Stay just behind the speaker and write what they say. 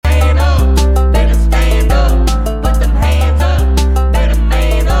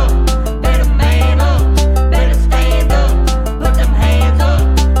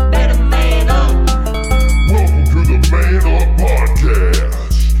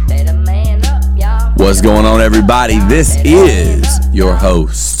What's going on, everybody? This is your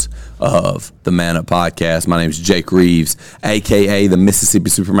host of the Man Up Podcast. My name is Jake Reeves, a.k.a. the Mississippi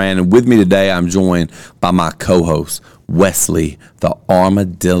Superman. And with me today, I'm joined by my co-host, Wesley, the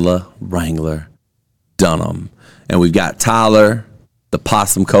Armadillo Wrangler Dunham. And we've got Tyler, the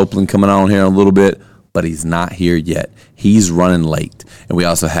Possum Copeland, coming on here in a little bit, but he's not here yet. He's running late. And we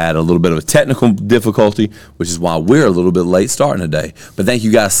also had a little bit of a technical difficulty, which is why we're a little bit late starting today. But thank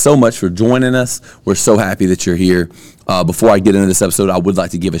you guys so much for joining us. We're so happy that you're here. Before I get into this episode, I would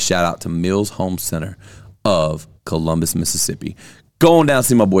like to give a shout out to Mills Home Center of Columbus, Mississippi. Go on down and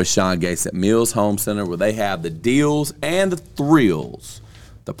see my boy Sean Gates at Mills Home Center, where they have the deals and the thrills.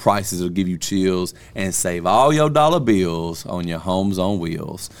 The prices will give you chills and save all your dollar bills on your homes on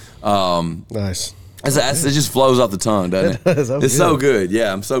wheels. Nice. It just flows off the tongue, doesn't it? It's good. So good.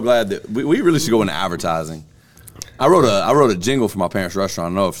 Yeah, I'm so glad that we really should go into advertising. I wrote a jingle for my parents' restaurant. I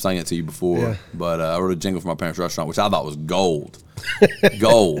don't know if I sang it to you before, but I wrote a jingle for my parents' restaurant, which I thought was gold.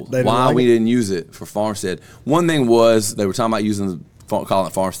 Gold. Why we didn't use it for Farmstead? One thing was they were talking about calling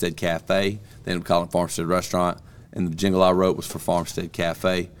it Farmstead Cafe. They ended up calling it Farmstead Restaurant, and the jingle I wrote was for Farmstead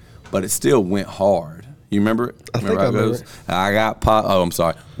Cafe, but it still went hard. You remember it? Remember how it goes?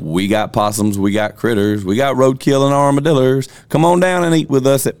 We got possums, we got critters, we got roadkill and armadillos. Come on down and eat with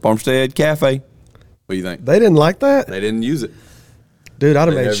us at Farmstead Cafe. What do you think? They didn't like that? They didn't use it. Dude, I'd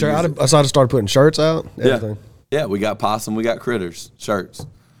have made sure. I'd have started putting shirts out. Everything. Yeah, we got possum, we got critters, shirts,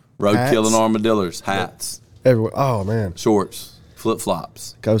 roadkill and armadillos, hats. Everywhere. Oh, man. Shorts,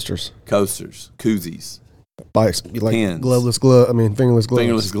 flip-flops. Coasters, koozies. Bikes. Like pins.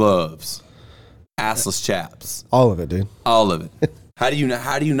 Fingerless gloves. Assless chaps. All of it, dude. All of it. How do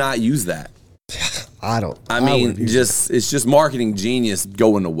you not use that? It's just marketing genius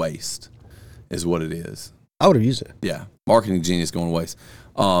going to waste is what it is. I would have used it. Yeah. Marketing genius going to waste.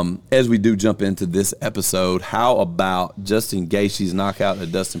 As we do jump into this episode, how about Justin Gaethje's knockout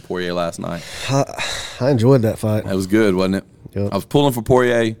at Dustin Poirier last night? I enjoyed that fight. That was good, wasn't it? Yep. I was pulling for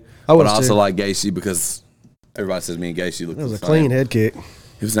Poirier, but I also like Gaethje because everybody says me and Gaethje look the same. It was a clean head kick.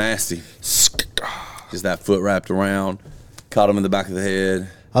 It was nasty. Just that foot wrapped around, caught him in the back of the head.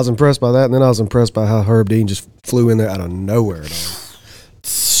 I was impressed by that, and then I was impressed by how Herb Dean just flew in there out of nowhere.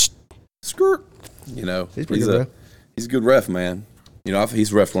 Skirt. You know, he's pretty good ref. He's a good ref, man. You know,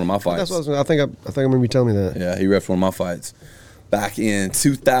 he's refed one of my fights. I think I remember you telling me that. Yeah, he refed one of my fights back in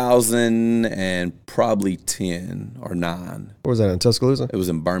 2000 and probably 10 or 9. Where was that, in Tuscaloosa? It was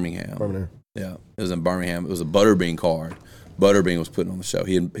in Birmingham. Yeah, it was in Birmingham. It was a Butterbean card. Butterbean was putting on the show.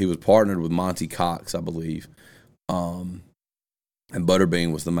 He was partnered with Monty Cox, I believe. And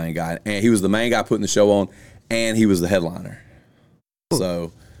Butterbean was the main guy. And he was the main guy putting the show on, and he was the headliner.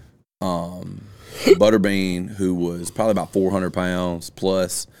 So, Butterbean, who was probably about 400 pounds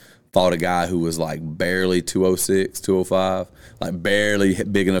plus, fought a guy who was like barely 206, 205, like barely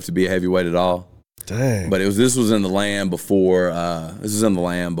big enough to be a heavyweight at all. Dang. But this was in the land before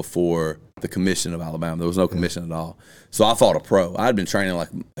the commission of Alabama. There was no commission at all. So I fought a pro. I'd been training like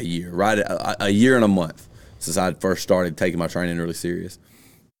a year, right? A year and a month since I first started taking my training really serious.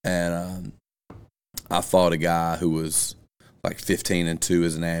 And I fought a guy who was like 15-2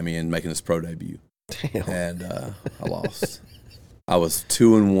 as an Ammy and making his pro debut. Damn. And I lost. I was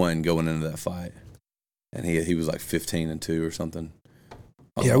 2-1 going into that fight. And he was like 15-2 or something.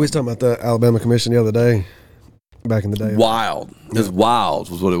 Yeah, we was talking about the Alabama commission the other day. Back in the day. Wild. It was wild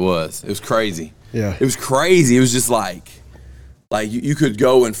was what it was. It was crazy. Yeah. It was crazy. It was just like you could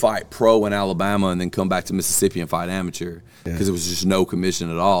go and fight pro in Alabama and then come back to Mississippi and fight amateur because there was just no commission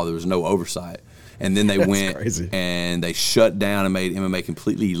at all. There was no oversight. And then they went and they shut down and made MMA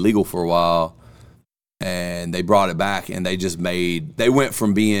completely illegal for a while. And they brought it back and they went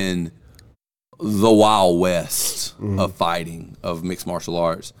from being the Wild West of fighting, of mixed martial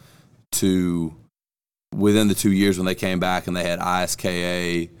arts, to within the 2 years when they came back and they had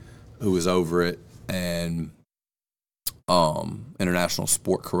ISKA who was over it and International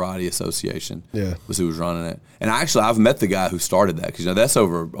Sport Karate Association was who was running it. And I've met the guy who started that because that's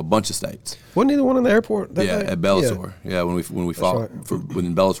over a bunch of states. Wasn't he the one in the airport? At Bellator. Yeah, when we fought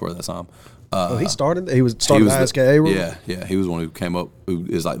within Bellator at that time. He started ISKA? Yeah. He was one who came up, who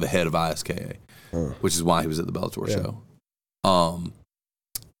is like the head of ISKA, which is why he was at the Bellator show.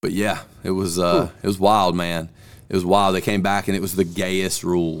 But yeah, it was wild, man. It was wild. They came back and it was the gayest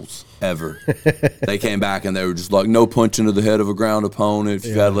rules ever. They came back and they were just like, no punching to the head of a ground opponent if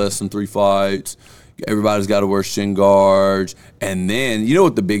you've had less than 3 fights. Everybody's got to wear shin guards. And then, you know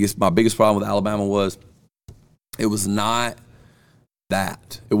what my biggest problem with Alabama was? It was not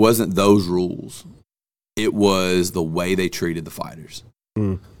that. It wasn't those rules. It was the way they treated the fighters.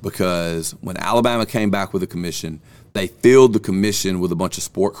 because when Alabama came back with a commission, they filled the commission with a bunch of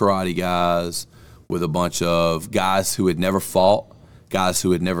sport karate guys, with a bunch of guys who had never fought, guys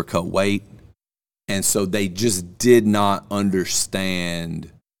who had never cut weight. And so they just did not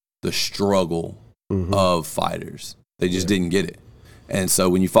understand the struggle of fighters. They just didn't get it. And so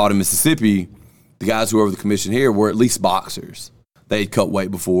when you fought in Mississippi, the guys who were over the commission here were at least boxers. They had cut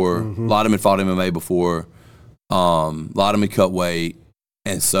weight before. A lot of them had fought MMA before. A lot of them had cut weight.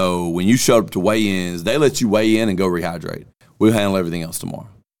 And so when you showed up to weigh-ins, they let you weigh in and go rehydrate. We'll handle everything else tomorrow.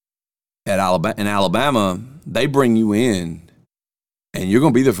 In Alabama, they bring you in, and you're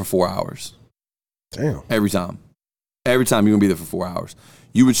going to be there for 4 hours. Damn. Every time. Every time you're going to be there for 4 hours.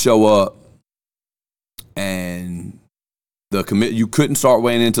 You would show up, and you couldn't start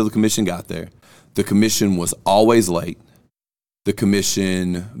weighing in until the commission got there. The commission was always late. The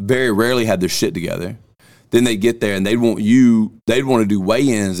commission very rarely had their shit together. Then they get there and they'd want to do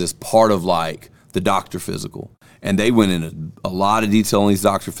weigh-ins as part of like the doctor physical. And they went into a lot of detail on these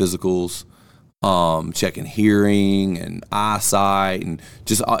doctor physicals, checking hearing and eyesight and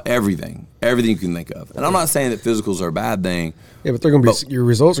just everything you can think of. And I'm not saying that physicals are a bad thing. Yeah, but they're going to be your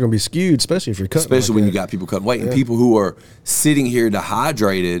results are going to be skewed, especially if you're cutting. Especially when you got people cutting weight and people who are sitting here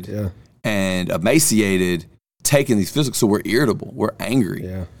dehydrated and emaciated, taking these physicals. So we're irritable, we're angry.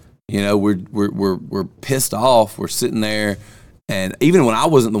 Yeah. You know, we're pissed off. We're sitting there, and even when I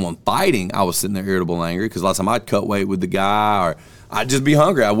wasn't the one fighting, I was sitting there irritable and angry because a lot of time I'd cut weight with the guy, or I'd just be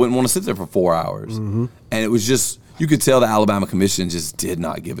hungry. I wouldn't want to sit there for 4 hours, and it was just you could tell the Alabama commission just did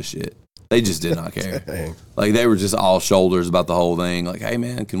not give a shit. They just did not care. Like they were just all shoulders about the whole thing. Like, hey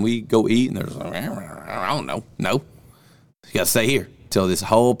man, can we go eat? And they're just like, I don't know, no, you got to stay here till this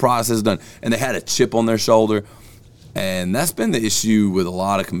whole process is done. And they had a chip on their shoulder. And that's been the issue with a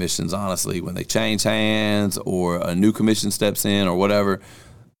lot of commissions, honestly. When they change hands or a new commission steps in or whatever,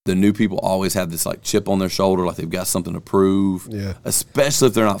 the new people always have this like chip on their shoulder, like they've got something to prove. Yeah. Especially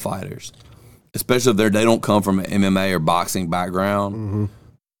if they're not fighters. Especially if they don't come from an MMA or boxing background.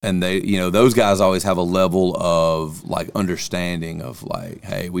 And they, you know, those guys always have a level of like understanding of like,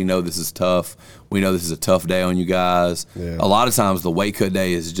 hey, we know this is tough. We know this is a tough day on you guys. Yeah. A lot of times the weight cut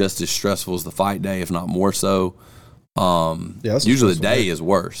day is just as stressful as the fight day, if not more so. Usually the day is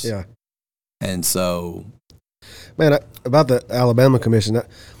worse. Yeah. And so, man, about the Alabama commission,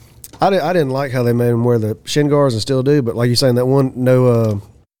 I didn't like how they made them wear the shin guards and still do, but like you're saying, that one to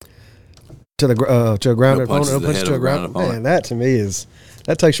a ground opponent, punch to a ground opponent. Man, that to me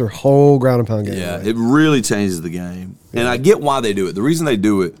that takes your whole ground and pound game. Yeah, away. It really changes the game. Yeah. And I get why they do it. The reason they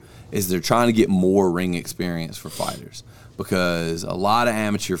do it is they're trying to get more ring experience for fighters. Because a lot of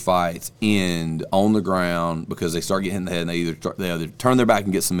amateur fights end on the ground because they start getting hit in the head and they either turn their back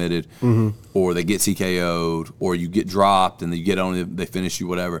and get submitted or they get TKO'd or you get dropped and you get on, they finish you,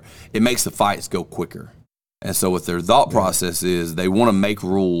 whatever. It makes the fights go quicker. And so what their thought process is, they want to make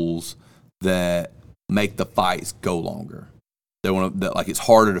rules that make the fights go longer. They want to, like it's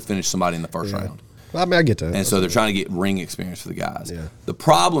harder to finish somebody in the first round. I mean, I get that. And so they're trying to get ring experience for the guys. Yeah. The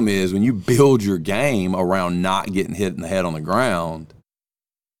problem is when you build your game around not getting hit in the head on the ground,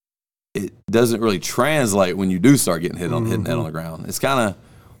 it doesn't really translate when you do start getting hit in the head on the ground. It's kind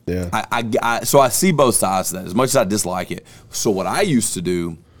of, so I see both sides of that as much as I dislike it. So what I used to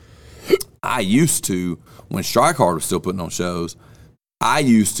do, when Strike Hard was still putting on shows, I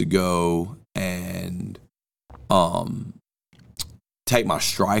used to go and take my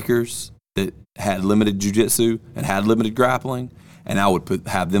strikers that had limited jiu-jitsu and had limited grappling, and I would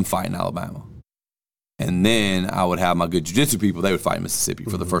have them fight in Alabama. And then I would have my good jiu-jitsu people, they would fight in Mississippi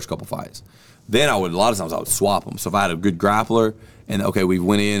for the first couple fights. Then a lot of times I would swap them. So if I had a good grappler and, okay, we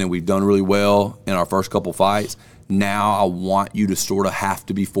went in and we've done really well in our first couple fights, now I want you to sort of have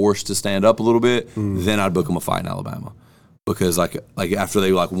to be forced to stand up a little bit, then I'd book them a fight in Alabama. Because like after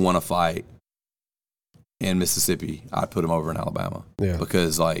they won a fight in Mississippi, I'd put them over in Alabama. Yeah.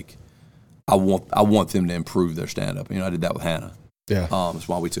 Because I want them to improve their stand-up. You know, I did that with Hannah. Yeah. That's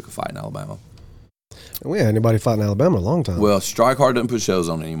why we took a fight in Alabama. We had anybody fight in Alabama in a long time. Well, Strike Hard doesn't put shows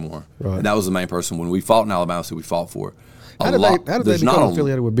on anymore. Right. And that was the main person. When we fought in Alabama, that's who we fought for. How did they become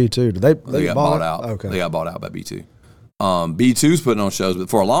affiliated with B2? Did they got bought out? Okay. They got bought out by B2. B2's putting on shows, but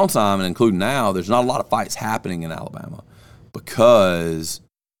for a long time, and including now, there's not a lot of fights happening in Alabama because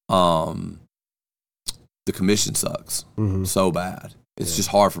the commission sucks so bad. It's just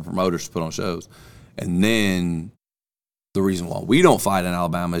hard for promoters to put on shows. And then the reason why we don't fight in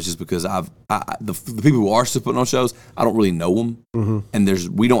Alabama is just because the people who are still putting on shows, I don't really know them. And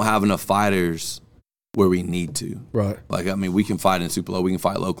we don't have enough fighters where we need to. Right. Like, I mean, we can fight in Super Low, we can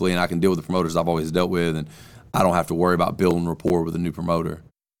fight locally, and I can deal with the promoters I've always dealt with. And I don't have to worry about building rapport with a new promoter.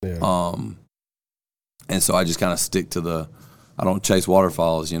 Yeah. And so I just kind of stick to I don't chase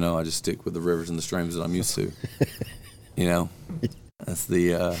waterfalls, I just stick with the rivers and the streams that I'm used to. That's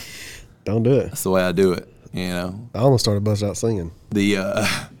Don't do it. That's the way I do it, I almost started busting out singing.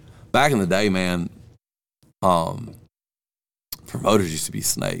 Back in the day, man, promoters used to be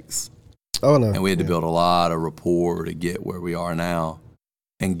snakes. Oh, no. And we had to build a lot of rapport to get where we are now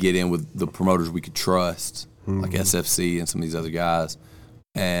and get in with the promoters we could trust, like SFC and some of these other guys.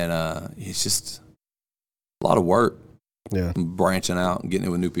 And it's just a lot of work. Yeah. Branching out and getting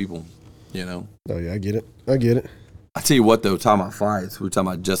in with new people, Oh, yeah, I get it. I tell you what, though, talking about fights, we were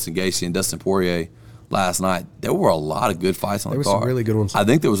talking about Justin Gaethje and Dustin Poirier last night. There were a lot of good fights on the card. There were some really good ones. I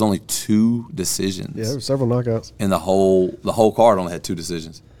think there was only 2 decisions. Yeah, there were several knockouts. And the whole card only had 2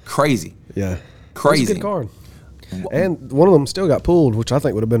 decisions. Crazy. Yeah. Crazy. It was a good card. And one of them still got pulled, which I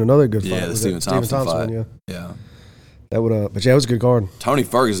think would have been another good fight. Yeah, the Stephen Thompson fight. One, yeah. That would but yeah, it was a good card. Tony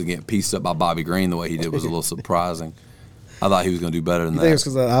Ferguson getting pieced up by Bobby Green the way he did was a little surprising. I thought he was going to do better than that. You think it's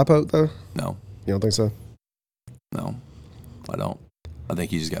because of that eye poke, though? No. You don't think so? No, I don't. I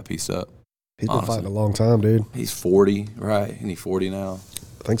think he just got pieced up. He's been fighting a long time, dude. He's 40, right? Isn't he 40 now?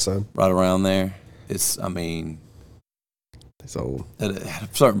 I think so. Right around there. It's old. At a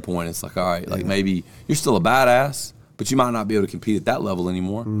certain point, it's like, all right, like maybe you're still a badass, but you might not be able to compete at that level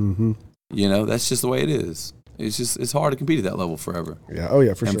anymore. Mm-hmm. That's just the way it is. It's hard to compete at that level forever. Yeah. Oh,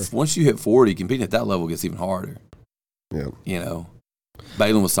 yeah, for sure. Once you hit 40, competing at that level gets even harder. Yeah.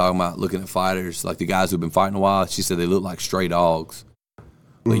 Balin was talking about looking at fighters, like the guys who've been fighting a while. She said they look like stray dogs.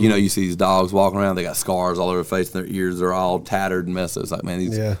 Like, you see these dogs walking around, they got scars all over their face, and their ears are all tattered and messed up. It's like, man,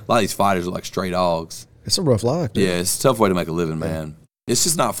 a lot of these fighters are like stray dogs. It's a rough life, dude. Yeah, it's a tough way to make a living, man. It's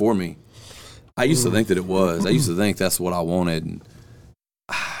just not for me. I used to think that it was. I used to think that's what I wanted, and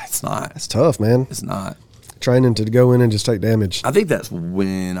it's not. It's tough, man. It's not. Training to go in and just take damage. I think that's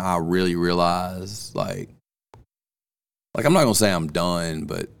when I really realized, like I'm not gonna say I'm done,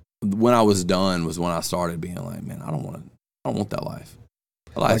 but when I was done was when I started being like, man, I don't want that life.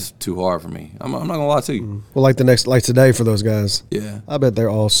 Life's too hard for me. I'm not gonna lie to you. Well, like today for those guys. Yeah, I bet they're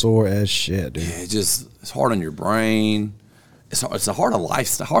all sore as shit, dude. Yeah, it's hard on your brain. It's a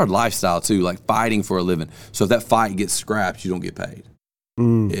hard lifestyle too. Like fighting for a living. So if that fight gets scrapped, you don't get paid.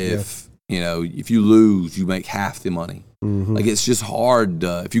 If you lose, you make half the money. Mm-hmm. Like it's just hard.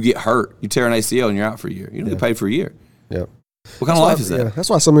 If you get hurt, you tear an ACL and you're out for a year. You don't get paid for a year. Yeah. What kind of life is that? Yeah, that's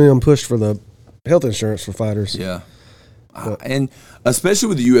why some of them pushed for the health insurance for fighters. Yeah. And especially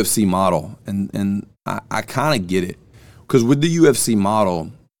with the UFC model, and I kind of get it. Because with the UFC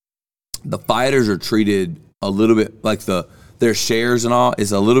model, the fighters are treated a little bit like their shares and all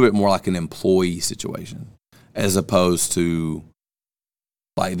is a little bit more like an employee situation as opposed to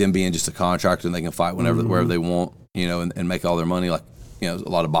like them being just a contractor and they can fight wherever they want, and make all their money like, a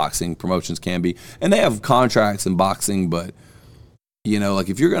lot of boxing promotions can be. And they have contracts in boxing, but, like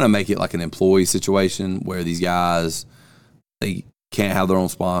if you're going to make it like an employee situation where these guys, they can't have their own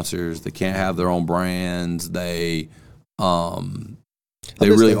sponsors, they can't have their own brands, they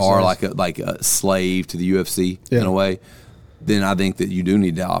really are like a slave to the UFC in a way, then I think that you do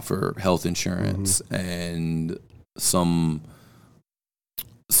need to offer health insurance and some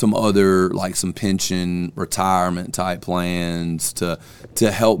other, like some pension, retirement type plans to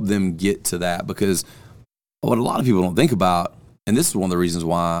help them get to that. Because what a lot of people don't think about, and this is one of the reasons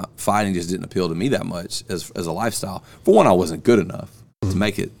why fighting just didn't appeal to me that much as a lifestyle. For one, I wasn't good enough to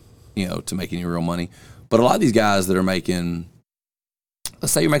make it, to make any real money. But a lot of these guys that are making,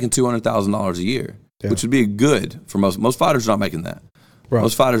 let's say you're making $200,000 a year, which would be good for most fighters are not making that. Right.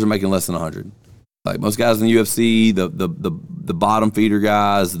 Most fighters are making less than 100. Like most guys in the UFC, the bottom feeder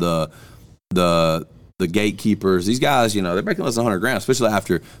guys, the gatekeepers, these guys, they're making less than $100,000, especially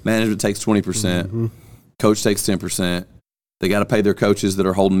after management takes 20%, coach takes 10%. They got to pay their coaches that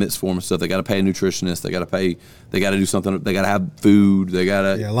are holding mitts for them and stuff. They got to pay a nutritionist. They got to do something. They got to have food. They got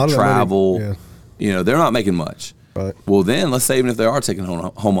to travel. They're not making much. Right. Well, then let's say even if they are taking home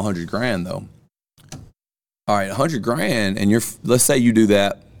 $100,000 though. All right, $100,000, and let's say you do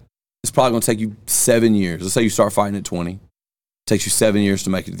that. It's probably going to take you 7 years. Let's say you start fighting at 20. It takes you 7 years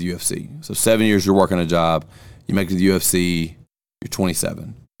to make it to the UFC. So 7 years you're working a job. You make it to the UFC. You're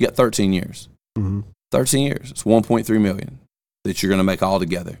 27. You got 13 years. 13 years. It's $1.3 million that you're going to make all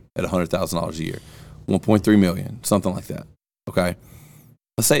together at $100,000 a year. $1.3 million, something like that. Okay.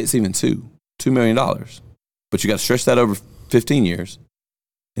 Let's say it's even $2 million. But you got to stretch that over 15 years,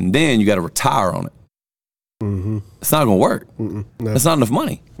 and then you got to retire on it. It's not going to work. No. That's not enough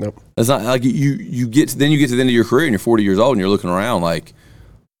money. Nope. It's not like you get to the end of your career and you're 40 years old and you're looking around like,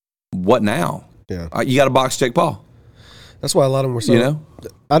 what now? Yeah. You got to box Jake Paul. That's why a lot of them were so. You know?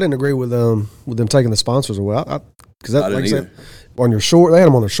 I didn't agree with them taking the sponsors away. Because that, like I said, either. on your short, they had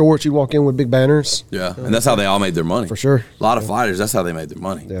them on their shorts. You walk in with big banners. Yeah, and that's how they all made their money. For sure. A lot of fighters, that's how they made their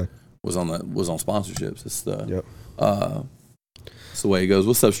money. Yeah. Was on sponsorships. It's the it's the way it goes.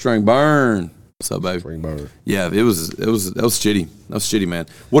 What's up, String Burn? What's up, baby? String Burn. Yeah, that was shitty. That was shitty, man.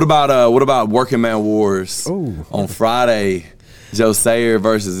 What about Working Man Wars on Friday? Joe Sayer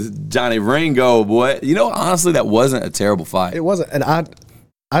versus Johnny Ringo, boy. You know, honestly, that wasn't a terrible fight. It wasn't, and I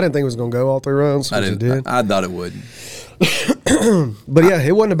didn't think it was going to go all 3 rounds. I didn't. I thought it would. But yeah,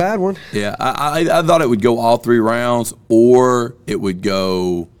 it wasn't a bad one. Yeah, I thought it would go all 3 rounds, or it would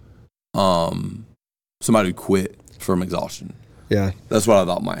go somebody would quit from exhaustion. Yeah, that's what I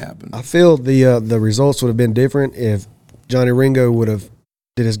thought might happen. I feel the results would have been different if Johnny Ringo would have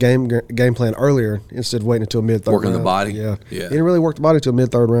did his game plan earlier instead of waiting until mid-third Working round. the body. Yeah. He didn't really work the body until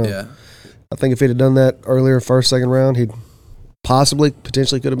mid-third round. Yeah. I think if he'd have done that earlier, first, second round, he'd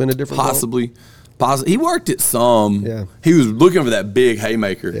potentially could have been a different Possibly. He worked it some. Yeah. He was looking for that big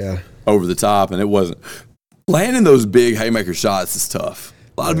haymaker over the top, and it wasn't. Landing those big haymaker shots is tough.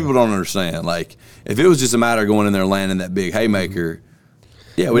 A lot of people don't understand. Like, if it was just a matter of going in there and landing that big haymaker,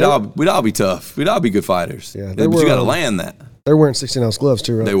 we'd all be tough. We'd all be good fighters. Yeah, but you got to land that. They're wearing 16-ounce gloves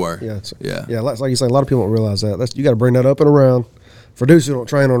too, right? They were. Yeah. So, yeah. Like you say, a lot of people don't realize that. You got to bring that up and around for dudes who don't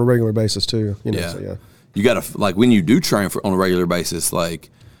train on a regular basis too. You know, yeah. So, You got to, like, when you do train on a regular basis,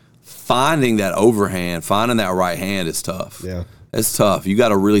 like, finding that overhand, finding that right hand is tough. Yeah. It's tough. You got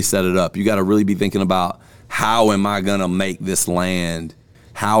to really set it up. You got to really be thinking about, how am I going to make this land?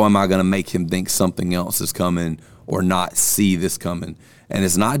 How am I going to make him think something else is coming or not see this coming? And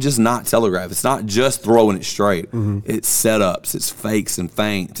it's not just not telegraph. It's not just throwing it straight. Mm-hmm. It's setups, it's fakes and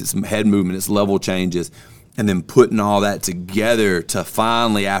feints, it's head movement, it's level changes, and then putting all that together to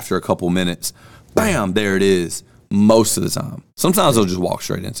finally, after a couple minutes, bam, there it is. Most of the time. Sometimes they'll just walk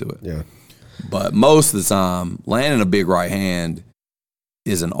straight into it. Yeah. But most of the time, landing a big right hand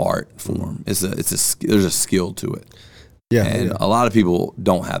is an art form. There's a skill to it. Yeah, and a lot of people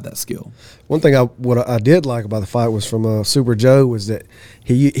don't have that skill. One thing what I did like about the fight was from Super Joe was that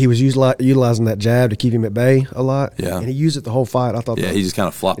he was utilizing that jab to keep him at bay a lot. Yeah, and he used it the whole fight. I thought. Yeah, he just kind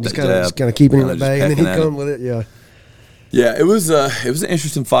of flopped that jab, just kind of keeping him at bay, and then he'd come with it. Yeah. Yeah, it was an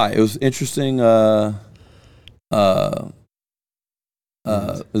interesting fight. It was interesting. It was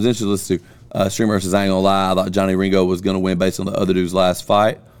interesting to listen to. Streamer versus, I ain't gonna lie, I thought Johnny Ringo was gonna win based on the other dude's last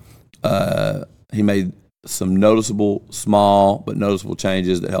fight. He made some small but noticeable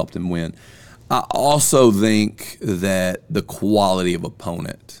changes that helped him win. I also think that the quality of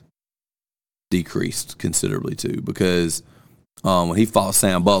opponent decreased considerably too, because when he fought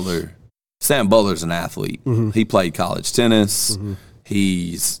Sam Butler's an athlete. Mm-hmm. He played college tennis. Mm-hmm.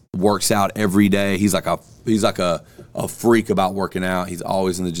 He works out every day. He's like a freak about working out. He's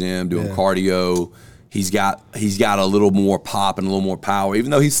always in the gym doing cardio. He's got a little more pop and a little more power. Even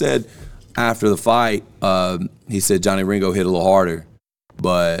though he said after the fight, he said Johnny Ringo hit a little harder,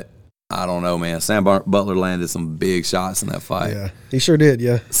 but I don't know, man. Sam Butler landed some big shots in that fight. Yeah, he sure did.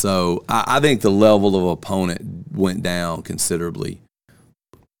 Yeah. So I think the level of opponent went down considerably.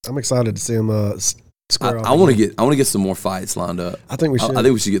 I'm excited to see him square off. I want to get some more fights lined up. I think we should. I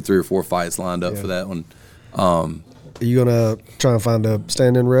think we should get 3 or 4 fights lined up for that one. Are you gonna try and find a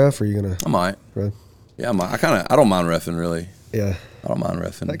stand-in ref, or are you gonna? I might. Right? Yeah, I might. I don't mind reffing really. Yeah, I don't mind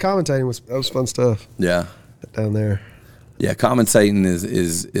reffing. That commentating was fun stuff. Yeah, down there. Yeah, commentating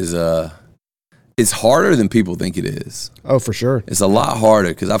is it's harder than people think it is. Oh, for sure. It's a lot harder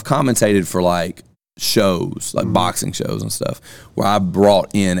because I've commentated for like shows, like boxing shows and stuff, where I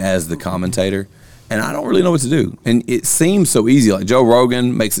brought in as the commentator, and I don't really know what to do. And it seems so easy. Like Joe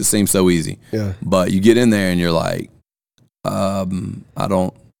Rogan makes it seem so easy. Yeah. But you get in there and you're like, I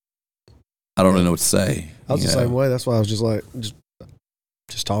don't really know what to say. I was the same way. That's why I was just like,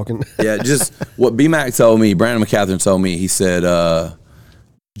 just talking. Yeah, just what B-Mac told me, Brandon McCatherine told me, he said,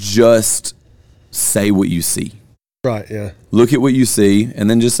 just say what you see. Right, yeah. Look at what you see and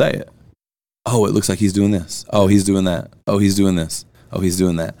then just say it. Oh, it looks like he's doing this. Oh, he's doing that. Oh, he's doing this. Oh, he's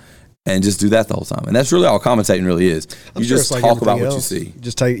doing that. And just do that the whole time. And that's really all commentating really is. You just talk about what you see.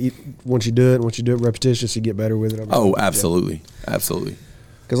 Just once you do it repetitious, you get better with it. Oh, absolutely. Yeah. Absolutely.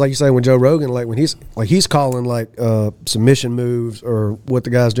 Because like you say, when Joe Rogan, like when he's calling like submission moves or what the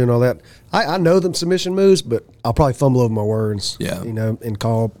guy's doing, all that, I know them submission moves, but I'll probably fumble over my words. Yeah. And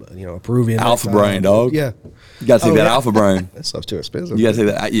call, a Peruvian. Alpha brain, dog. Yeah. You got to take that alpha brain. That stuff's too expensive. You got to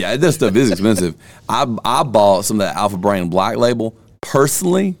take that. Yeah, that stuff is expensive. I bought some of that Alpha Brain Black Label.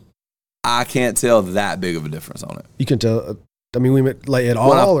 Personally, I can't tell that big of a difference on it. You can tell. I mean, we meant like at all.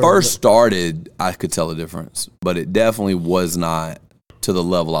 When I first started, I could tell the difference, but it definitely was not to the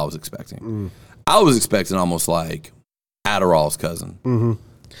level I was expecting. I was expecting almost like Adderall's cousin, and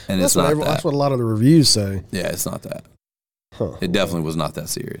it's not that. That's what a lot of the reviews say. Yeah, it's not that. It definitely was not that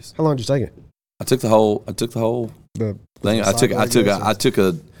serious. How long did you take it? I took the whole thing.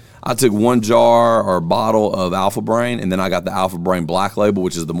 I took one jar or bottle of Alpha Brain, and then I got the Alpha Brain Black Label,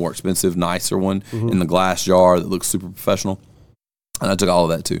 which is the more expensive, nicer one in the glass jar that looks super professional. And I took all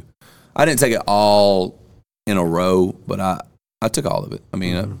of that too. I didn't take it all in a row, but I took all of it. I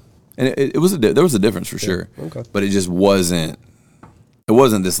mean, and it was there was a difference for sure. Okay. But it just wasn't. It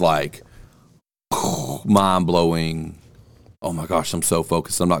wasn't this like mind blowing. Oh my gosh, I'm so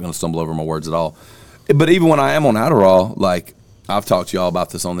focused. I'm not going to stumble over my words at all. But even when I am on Adderall, like I've talked to y'all about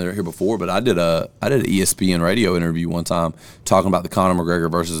this on here before, but I did an ESPN radio interview one time talking about the Conor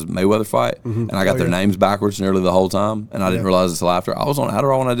McGregor versus Mayweather fight, and I got their names backwards nearly the whole time, and I didn't realize it until after. I was on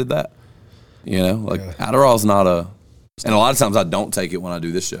Adderall when I did that. You know, like Adderall's not and a lot of times I don't take it when I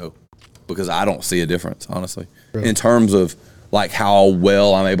do this show because I don't see a difference, honestly, in terms of like how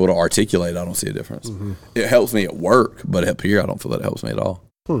well I'm able to articulate. I don't see a difference. It helps me at work, but up here I don't feel that it helps me at all.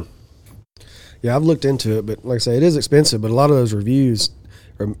 Yeah, I've looked into it, but like I say, it is expensive. But a lot of those reviews,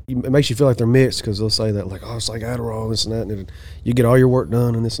 it makes you feel like they're mixed because they'll say that like, oh, it's like Adderall, this and that, and you get all your work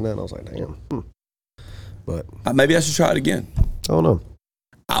done and this and that. And I was like, damn. But maybe I should try it again. I don't know.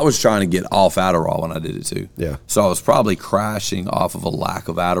 I was trying to get off Adderall when I did it too. Yeah. So I was probably crashing off of a lack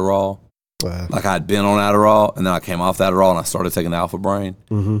of Adderall. Like I'd been on Adderall, and then I came off Adderall, and I started taking the Alpha Brain,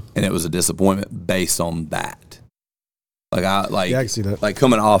 and it was a disappointment based on that. I can see that. Like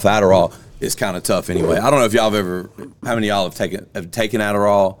coming off Adderall is kind of tough anyway. I don't know if y'all how many of y'all have taken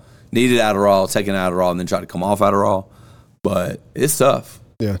Adderall, needed Adderall, taken Adderall, and then tried to come off Adderall, but it's tough.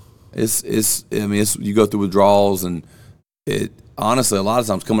 Yeah. You go through withdrawals, and it honestly a lot of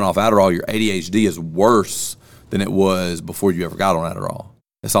times coming off Adderall, your ADHD is worse than it was before you ever got on Adderall.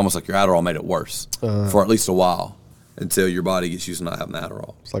 It's almost like your Adderall made it worse for at least a while until your body gets used to not having the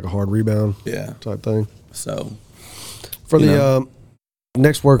Adderall. It's like a hard rebound type thing. So, for the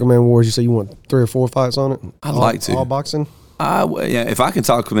next Working Man Wars, you say you want 3 or 4 fights on it? I'd like to. All boxing? If I can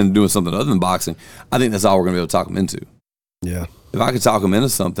talk them into doing something other than boxing, I think that's all we're going to be able to talk them into. Yeah. If I could talk them into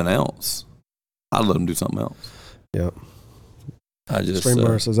something else, I'd let them do something else. Yeah.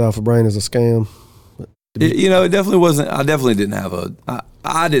 Streambar says Alpha Brain is a scam. It definitely wasn't. I definitely didn't have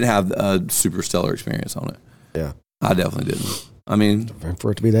I didn't have a super stellar experience on it. Yeah. I definitely didn't. I mean,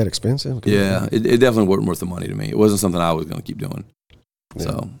 for it to be that expensive. Yeah, it definitely wasn't worth the money to me. It wasn't something I was going to keep doing. Yeah.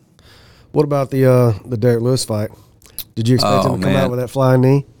 So, what about the Derek Lewis fight? Did you expect him to come out with that flying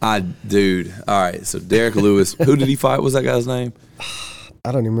knee? Dude. All right. So Derek Lewis, who did he fight? What was that guy's name?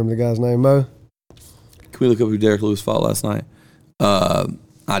 I don't even remember the guy's name, Mo. Can we look up who Derek Lewis fought last night?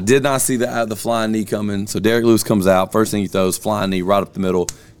 I did not see the flying knee coming. So Derek Lewis comes out. First thing he throws, flying knee right up the middle,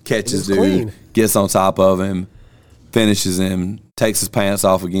 catches dude, clean. Gets on top of him, finishes him, takes his pants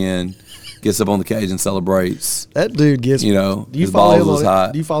off again, gets up on the cage and celebrates. That dude gets, his balls was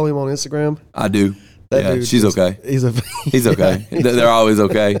hot. Do you follow him on Instagram? I do. Dude she's okay. He's okay. They're always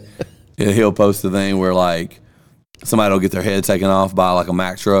okay. He'll post the thing where like somebody will get their head taken off by like a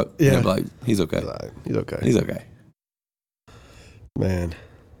Mack truck. Yeah. And like, he's okay. He's okay. He's okay. Man.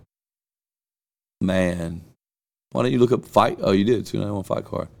 Why don't you look up fight? Oh, you did. 291 fight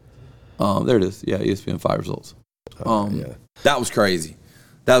card. There it is. Yeah, ESPN fight results. That was crazy.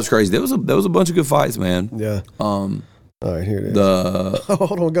 There was a bunch of good fights, man. Yeah. All right, here it is.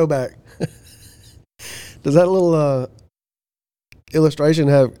 Hold on, go back. Does that little illustration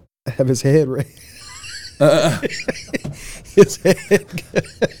have his head raised? His head.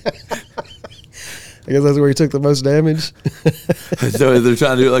 I guess that's where he took the most damage. So they're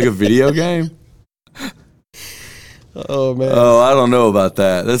trying to do it like a video game? Oh, man. Oh, I don't know about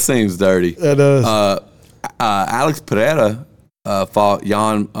that. That seems dirty. That does. Alex Pereira fought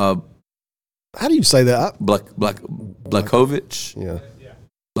Jan how do you say that? Blachowicz. Yeah.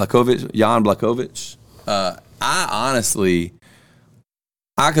 Jan Blachowicz.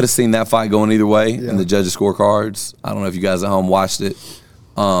 I could have seen that fight going either way in the judges' scorecards. I don't know if you guys at home watched it.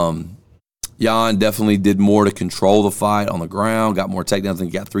 Jan definitely did more to control the fight on the ground, got more takedowns. I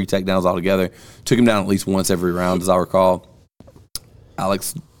think he got 3 takedowns altogether. Took him down at least once every round, as I recall.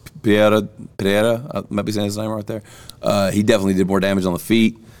 Alex Pereira, I might be saying his name right there. He definitely did more damage on the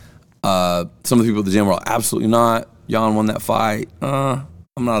feet. Some of the people at the gym were like, absolutely not. Jan won that fight. I'm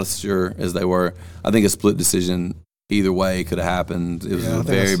not as sure as they were. I think a split decision either way could have happened. It was a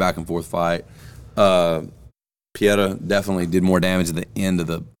very back and forth fight. Pieta definitely did more damage at the end of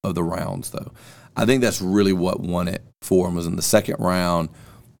the rounds, though. I think that's really what won it for him was in the second round.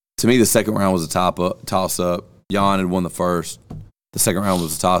 To me, the second round was a toss-up. Jan had won the first. The second round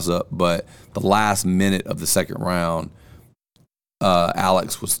was a toss-up. But the last minute of the second round,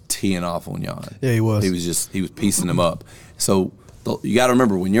 Alex was teeing off on Jan. Yeah, he was. He was piecing him up. So you got to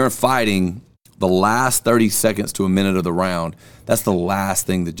remember, when you're fighting, the last 30 seconds to a minute of the round, that's the last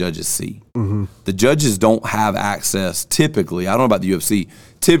thing the judges see. Mm-hmm. The judges don't have access, typically, I don't know about the UFC,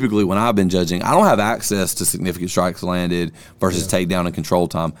 typically when I've been judging, I don't have access to significant strikes landed versus takedown and control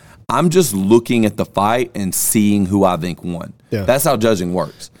time. I'm just looking at the fight and seeing who I think won. Yeah. That's how judging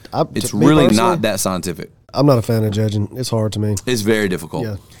works. It's really not that scientific. I'm not a fan of judging. It's hard to me. It's very difficult.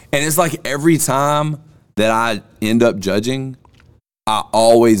 Yeah. And it's like every time that I end up judging, I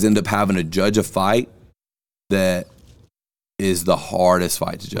always end up having to judge a fight that is the hardest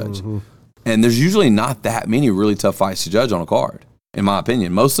fight to judge. Mm-hmm. And there's usually not that many really tough fights to judge on a card, in my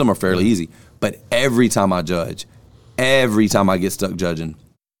opinion. Most of them are fairly easy. But every time I judge, every time I get stuck judging,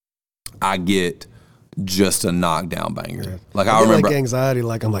 I get just a knockdown banger. Yeah. Like I remember, like anxiety.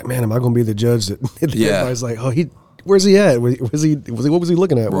 Like I'm like, man, am I going to be the judge that everybody's like, oh, where's he at? What was he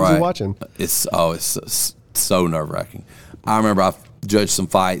looking at? What was he watching? It's so nerve wracking. I remember I judged some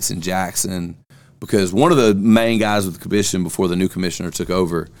fights in Jackson because one of the main guys with the commission before the new commissioner took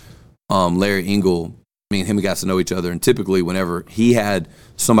over, Larry Engel, me and him got to know each other. And typically whenever he had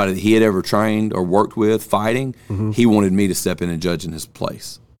somebody that he had ever trained or worked with fighting, he wanted me to step in and judge in his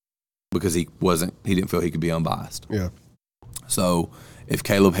place because he didn't feel he could be unbiased. Yeah. So if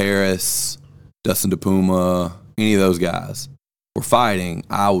Caleb Harris, Dustin DePuma, any of those guys were fighting,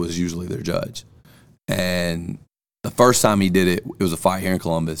 I was usually their judge. And the first time he did it, it was a fight here in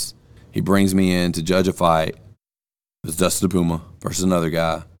Columbus. He brings me in to judge a fight. It was Dustin DePuma versus another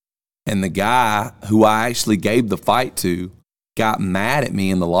guy. And the guy who I actually gave the fight to got mad at me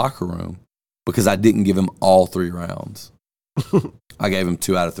in the locker room because I didn't give him all 3 rounds. I gave him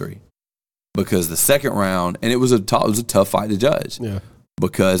 2 out of 3. Because the second round, and it was a tough fight to judge. Yeah.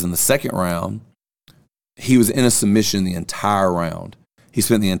 Because in the second round, he was in a submission the entire round. He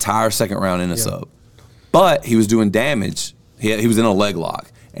spent the entire second round in a sub. But he was doing damage. He was in a leg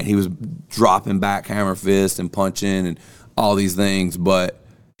lock, and he was dropping back hammer fist and punching and all these things. But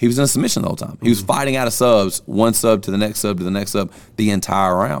he was in a submission the whole time. He was fighting out of subs, one sub to the next sub to the next sub, the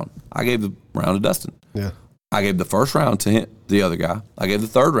entire round. I gave the round to Dustin. Yeah. I gave the first round to him, the other guy. I gave the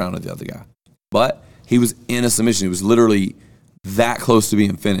third round to the other guy. But he was in a submission. He was literally that close to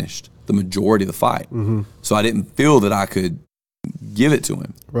being finished the majority of the fight. Mm-hmm. So I didn't feel that I could give it to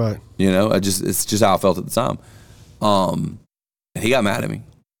him. Right. It's just how I felt at the time. And he got mad at me.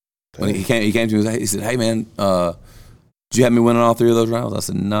 When he came to me, he said, hey, man, did you have me winning all 3 of those rounds? I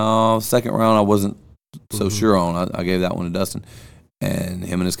said, no, second round I wasn't so sure on. I gave that one to Dustin. And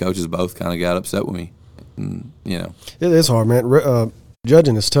him and his coaches both kind of got upset with me. And, It is hard, man.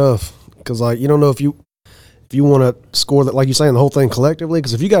 Judging is tough because, like, you don't know if you want to score that, like you're saying, the whole thing collectively.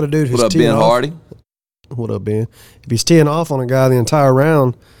 Because if you got a dude who's what up, Ben Hardy? What up, Ben? If he's teeing off on a guy the entire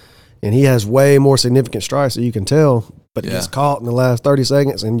round and he has way more significant strikes that you can tell, but he gets caught in the last 30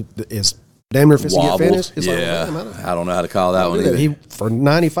 seconds and is damn near fixing to get finished. It's I don't know how to call that one either. For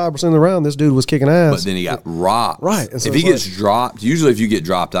 95% of the round, this dude was kicking ass. But then he got rocked. Right. So if he gets dropped, usually if you get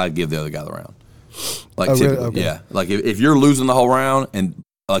dropped, I'd give the other guy the round. Like typically, really? Okay. Yeah. Like if you're losing the whole round and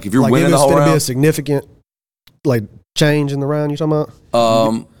like if you're winning the whole round. Be a significant like change in the round you're talking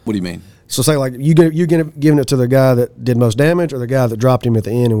about? What do you mean? So say like you're giving it to the guy that did most damage or the guy that dropped him at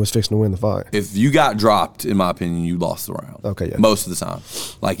the end and was fixing to win the fight? If you got dropped, in my opinion, you lost the round. Okay, yeah. Most of the time.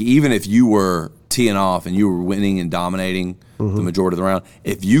 Like even if you were teeing off and you were winning and dominating the majority of the round,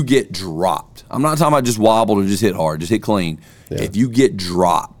 if you get dropped, I'm not talking about just wobbled or just hit hard, just hit clean. Yeah. If you get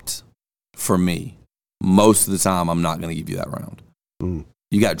dropped for me, most of the time I'm not going to give you that round.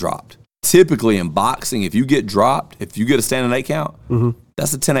 You got dropped. Typically in boxing, if you get dropped, if you get a standing 8 count,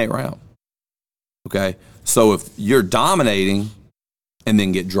 that's a 10-8 round. Okay? So if you're dominating and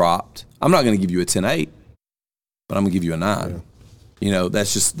then get dropped, I'm not going to give you a 10-8, but I'm going to give you a 9. Yeah.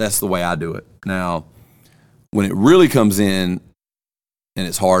 That's the way I do it. Now, when it really comes in and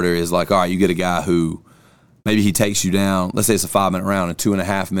it's harder is like, all right, you get a guy who maybe he takes you down. Let's say it's a 5-minute round. In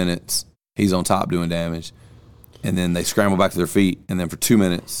 2.5 minutes, he's on top doing damage. And then they scramble back to their feet. And then for 2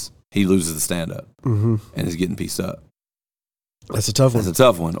 minutes, he loses the stand-up and is getting pieced up. That's a tough one. That's a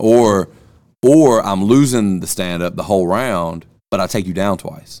tough one. Or I'm losing the stand-up the whole round, but I take you down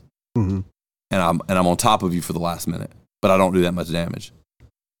twice. And I'm on top of you for the last minute, but I don't do that much damage.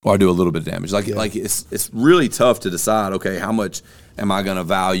 Or I do a little bit of damage. Like it's really tough to decide, okay, how much am I going to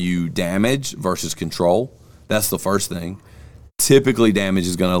value damage versus control? That's the first thing. Typically, damage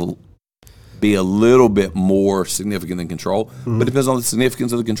is going to be a little bit more significant than control, but it depends on the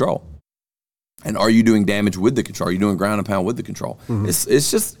significance of the control. And are you doing damage with the control? Are you doing ground and pound with the control?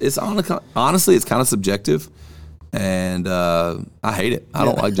 It's honestly, it's kind of subjective, and I hate it. I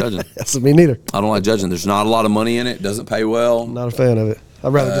don't like judging. That's me neither. I don't like judging. There's not a lot of money in it. Doesn't pay well. Not a fan of it.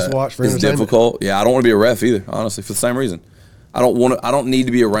 I'd rather just watch for entertainment. It's difficult. Yeah, I don't want to be a ref either, honestly, for the same reason. I don't need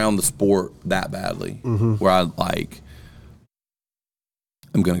to be around the sport that badly where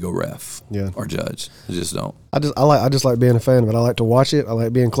I'm gonna go ref or judge. I just don't. I just like being a fan of it. I like to watch it. I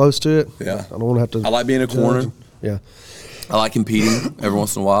like being close to it. Yeah. I don't want to have to. I like being a corner. Yeah. I like competing every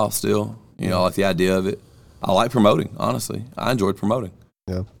once in a while still. You know, I like the idea of it. I like promoting, honestly. I enjoyed promoting.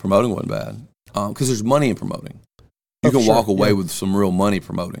 Yeah. Promoting wasn't bad. Because there's money in promoting. You can walk away with some real money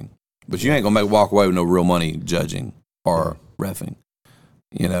promoting. But you ain't going to walk away with no real money judging or reffing.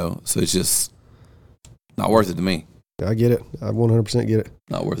 You know, so it's just not worth it to me. Yeah, I get it. I 100% get it.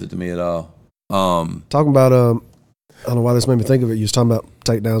 Not worth it to me at all. Talking about, I don't know why this made me think of it. You was talking about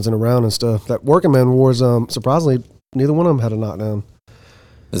takedowns in a round and stuff. That Working Man Wars, surprisingly, neither one of them had a knockdown.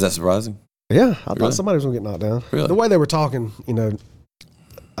 Is that surprising? Yeah, I thought somebody was going to get knocked down. Really? The way they were talking, but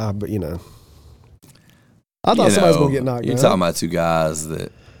I thought somebody was going to get knocked down. You're talking about two guys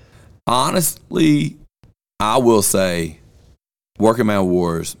that, honestly, I will say, Working Man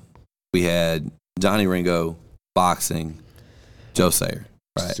Wars, we had Johnny Ringo, boxing, Joe Sayer,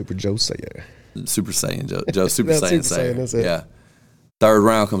 right? Super Joe Sayer. Super Saiyan Joe Super Saiyan Sayer. That's it. Yeah. Third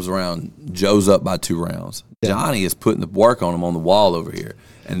round comes around, Joe's up by 2 rounds. Yeah. Johnny is putting the work on him on the wall over here.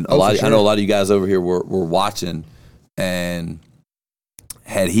 And I know a lot of you guys over here were watching, and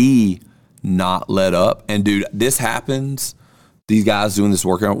had he not let up, and dude, this happens, these guys doing this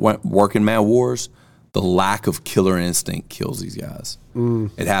working man wars, the lack of killer instinct kills these guys.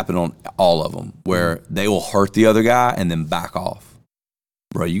 It happened on all of them, where they will hurt the other guy and then back off.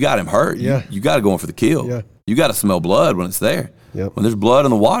 Bro, you got him hurt. Yeah. You got to go in for the kill. Yeah. You got to smell blood when it's there. Yep. When there's blood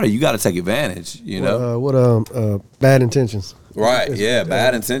in the water, you got to take advantage, you know? Bad intentions. Right,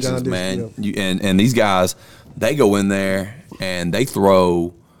 bad intentions, man. And these guys, they go in there and they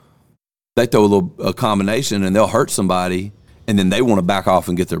throw a combination and they'll hurt somebody, and then they want to back off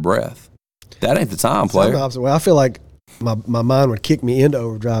and get their breath. That ain't the time, player. Well, I feel like my mind would kick me into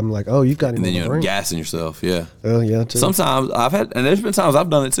overdrive. I'm like, oh, you've got him. And then you're gassing yourself, yeah. Yeah, too. Sometimes there's been times I've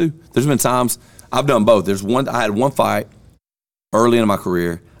done it too. There's been times I've done both. I had one fight early in my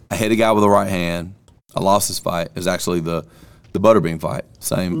career. I hit a guy with a right hand. I lost this fight. It was actually the Butterbean fight,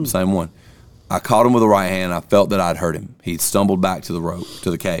 same one. I caught him with a right hand. I felt that I'd hurt him. He stumbled back to the rope,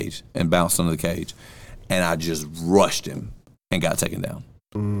 to the cage, and bounced under the cage. And I just rushed him and got taken down.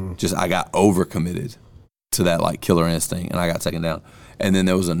 I got overcommitted to that killer instinct, and I got taken down. And then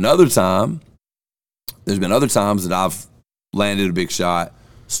there was another time. There's been other times that I've landed a big shot,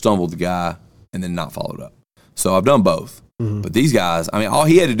 stumbled the guy, and then not followed up. So I've done both. But these guys, I mean, all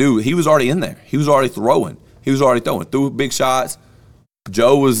he had to do, he was already in there. He was already throwing. Threw big shots.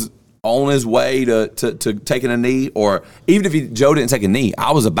 Joe was on his way to taking a knee, or even if Joe didn't take a knee,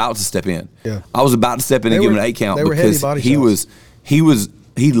 I was about to step in. Yeah. I was about to step in and give him an 8 count because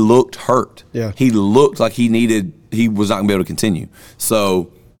he looked hurt. Yeah. He looked like he was not going to be able to continue.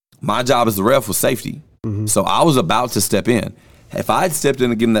 So my job as the ref was safety. So I was about to step in. If I had stepped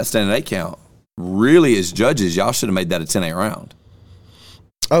in and given that standing 8 count, really, as judges, y'all should have made that a 10-8 round.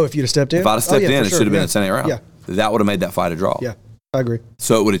 Oh, if you'd have stepped in? If I'd have stepped in, it should have been a 10-8 round. Yeah. That would have made that fight a draw. Yeah, I agree.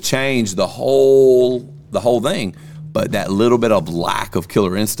 So it would have changed the whole thing, but that little bit of lack of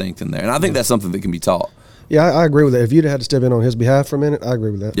killer instinct in there. And I think that's something that can be taught. Yeah, I agree with that. If you'd have had to step in on his behalf for a minute, I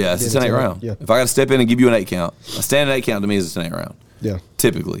agree with that. Yeah, it's a 10-8 round. Yeah. If I got to step in and give you an 8 count, a standing 8 count to me is a 10-8 round. Yeah.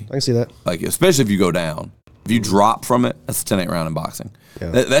 Typically. I can see that. Especially if you go down. If you drop from it, that's a 10-8 round in boxing. Yeah.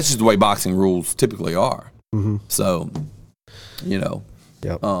 That's just the way boxing rules typically are. So,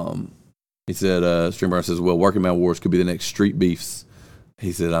 Yep. He said, Streamburn says, well, Working Man Wars could be the next Street Beefs.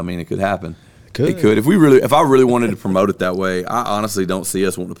 He said, I mean, it could happen. It could. If I really wanted to promote it that way, I honestly don't see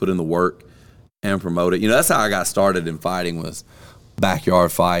us wanting to put in the work and promote it. That's how I got started in fighting, was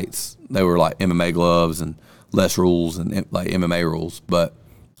backyard fights. They were like MMA gloves and less rules and like MMA rules. But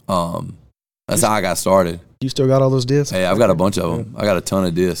that's how I got started. You still got all those discs? Hey, I've got a bunch of them. I got a ton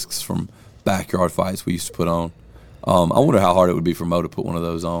of discs from backyard fights we used to put on. I wonder how hard it would be for Mo to put one of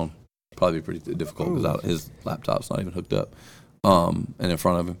those on. Probably pretty difficult because his laptop's not even hooked up and in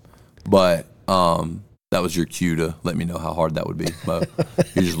front of him. But that was your cue to let me know how hard that would be, Mo.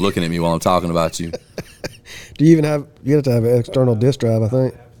 You're just looking at me while I'm talking about you. Do you have to have an external disk drive, I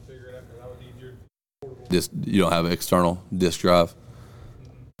think? You don't have an external disk drive?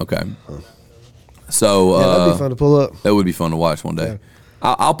 Okay. So that'd be fun to pull up. That would be fun to watch one day.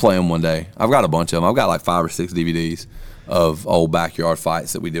 I'll play them one day. I've got a bunch of them. I've got like 5 or 6 DVDs of old backyard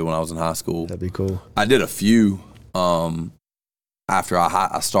fights that we did when I was in high school. That'd be cool. I did a few after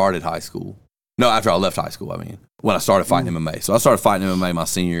I started high school. No, after I left high school, I mean, when I started fighting MMA. So I started fighting MMA my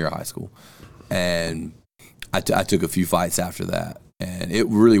senior year of high school. And I took a few fights after that. And it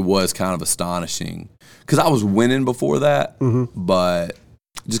really was kind of astonishing. Because I was winning before that, but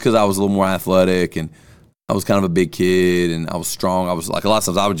just because I was a little more athletic and I was kind of a big kid and I was strong. I was like, a lot of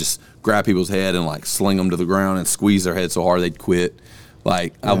times I would just grab people's head and like sling them to the ground and squeeze their head so hard they'd quit.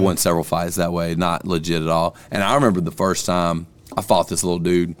 Like, I won several fights that way, not legit at all. And I remember the first time I fought this little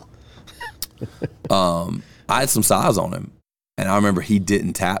dude. I had some size on him, and I remember he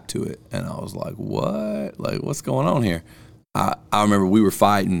didn't tap to it, and I was like, "What? Like, what's going on here?" I remember we were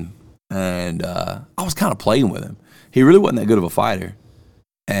fighting, and I was kind of playing with him. He really wasn't that good of a fighter,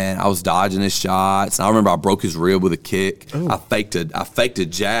 and I was dodging his shots. And I remember I broke his rib with a kick. Ooh. I faked a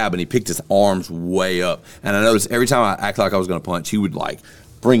jab, and he picked his arms way up. And I noticed every time I acted like I was going to punch, he would like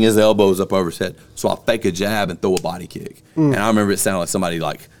bring his elbows up over his head. So I fake a jab and throw a body kick. And I remember it sounded like somebody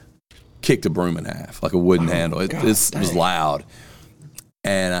like kicked a broom in half, like a wooden handle. It was loud.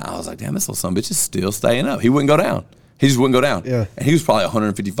 And I was like, damn, this little son of a bitch is still staying up. He wouldn't go down. He just wouldn't go down. Yeah. And he was probably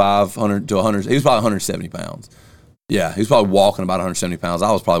 155, 100 to 100. He was probably 170 pounds. Yeah, he was probably walking about 170 pounds.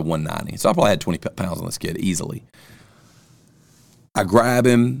 I was probably 190. So I probably had 20 pounds on this kid easily. I grab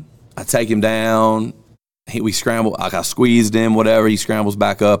him. I take him down. We scramble. Like I squeezed him, whatever. He scrambles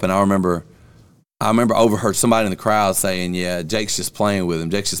back up. And I remember overheard somebody in the crowd saying, yeah, Jake's just playing with him.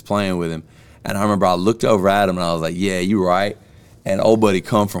 Jake's just playing with him. And I remember I looked over at him and I was like, yeah, you right. And old buddy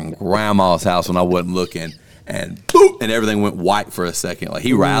come from grandma's house when I wasn't looking. And boop, and everything went white for a second. Like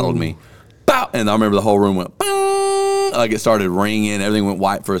he rattled me. Bow, and I remember the whole room went boom, like it started ringing. Everything went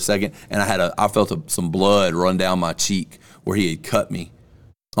white for a second. And I felt some blood run down my cheek where he had cut me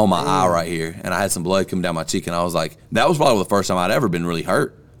on my eye right here. And I had some blood come down my cheek. And I was like, that was probably the first time I'd ever been really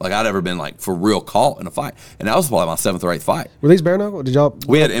hurt. Like I'd ever been like for real caught in a fight, and that was probably my 7th or 8th fight. Were these bare knuckle? Did y'all?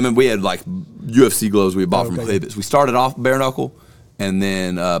 We had like UFC gloves we had bought from Hibbets. We started off bare knuckle, and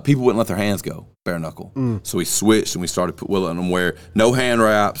then people wouldn't let their hands go bare knuckle, so we switched and we started letting them wear no hand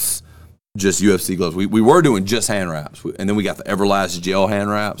wraps, just UFC gloves. We were doing just hand wraps, and then we got the Everlast gel hand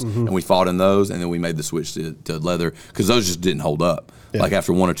wraps, and we fought in those, and then we made the switch to leather because those just didn't hold up. Yeah. Like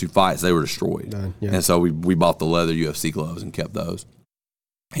after 1 or 2 fights, they were destroyed, and so we bought the leather UFC gloves and kept those.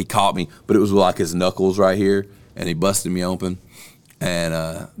 He caught me, but it was like his knuckles right here, and he busted me open.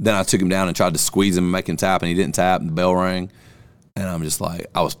 And then I took him down and tried to squeeze him and make him tap, and he didn't tap, and the bell rang. And I'm just like,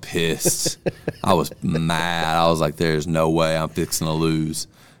 I was pissed. I was mad. I was like, there's no way I'm fixing to lose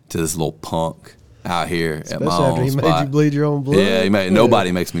to this little punk out here at my own he spot. Made you bleed your own blood? Yeah,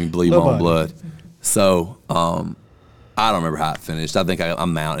 nobody makes me bleed my own blood. So I don't remember how it finished. I think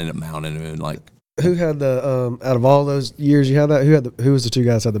I'm mounting it, and like, who had the out of all those years you had that? Who was the 2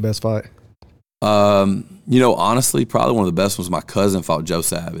 guys that had the best fight? Honestly, probably one of the best ones. My cousin fought Joe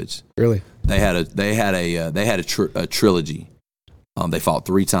Savage. Really? They had a trilogy. They fought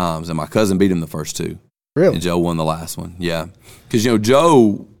 3 times, and my cousin beat him the first 2. Really? And Joe won the last one. Yeah, because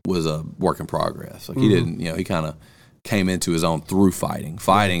Joe was a work in progress. Like he didn't, he kind of came into his own through fighting.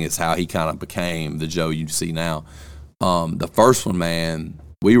 Fighting is how he kind of became the Joe you see now. The first one, man,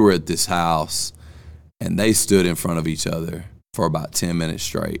 we were at this house. And they stood in front of each other for about 10 minutes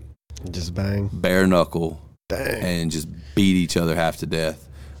straight. Just bang. Bare knuckle. Dang. And just beat each other half to death.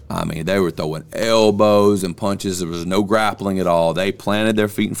 I mean, they were throwing elbows and punches. There was no grappling at all. They planted their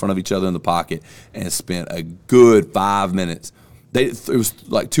feet in front of each other in the pocket and spent a good 5 minutes. It was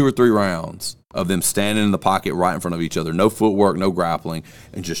like 2 or 3 rounds of them standing in the pocket right in front of each other. No footwork, no grappling,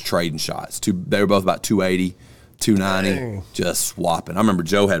 and just trading shots. They were both about 280. 290, dang. Just swapping. I remember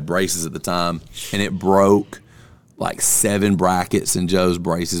Joe had braces at the time, and it broke like 7 brackets in Joe's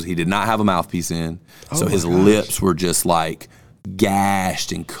braces. He did not have a mouthpiece in, so his lips were just like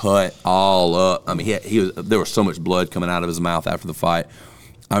gashed and cut all up. I mean, there was so much blood coming out of his mouth after the fight,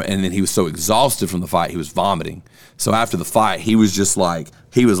 and then he was so exhausted from the fight, he was vomiting. So after the fight, he was just like,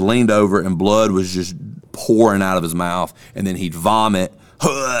 he was leaned over, and blood was just pouring out of his mouth, and then he'd vomit,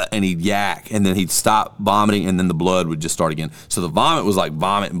 and he'd yak, and then he'd stop vomiting, and then the blood would just start again. So the vomit was like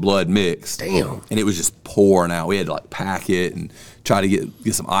vomit and blood mixed. Damn. And it was just pouring out. We had to like pack it and try to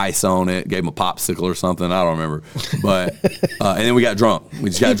get some ice on it. Gave him a popsicle or something. I don't remember. But and then we got drunk.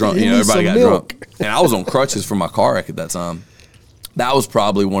 We just got drunk. Everybody got drunk. And I was on crutches from my car wreck at that time. That was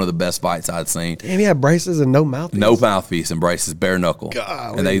probably one of the best fights I'd seen. Damn, he had braces and no mouthpiece. No mouthpiece and braces, bare knuckle.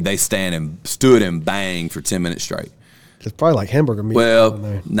 Golly. And they stood and banged for 10 minutes straight. It's probably like hamburger meat. Well,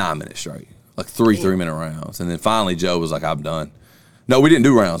 9 minutes straight, like 3 3-minute rounds. And then finally Joe was like, I'm done. No, we didn't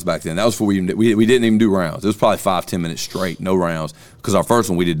do rounds back then. That was before we didn't even do rounds. It was probably 5-10 minutes straight, no rounds. Because our first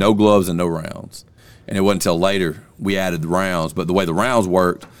one, we did no gloves and no rounds. And it wasn't until later we added the rounds. But the way the rounds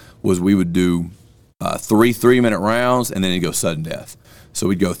worked was we would do 3 3-minute rounds, and then it'd go sudden death. So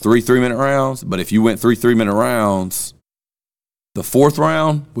we'd go 3 3-minute rounds, but if you went 3 3-minute rounds, the fourth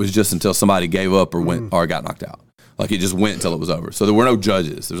round was just until somebody gave up or got knocked out. Like, it just went until it was over. So there were no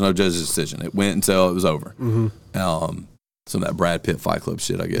judges. There was no judge's decision. It went until it was over. Some of that Brad Pitt Fight Club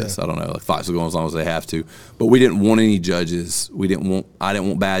shit, I guess. Yeah. I don't know. Like, fights will go on as long as they have to. But we didn't want any judges. I didn't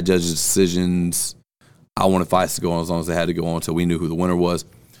want bad judges' decisions. I wanted fights to go on as long as they had to go on until we knew who the winner was.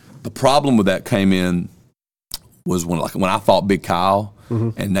 The problem with that came in was when I fought Big Kyle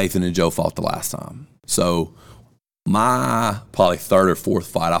and Nathan and Joe fought the last time. So my probably third or fourth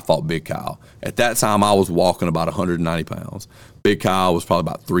fight, I fought Big Kyle. At that time, I was walking about 190 pounds. Big Kyle was probably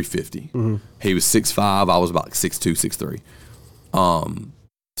about 350. He was 6'5". I was about 6'2", 6'3".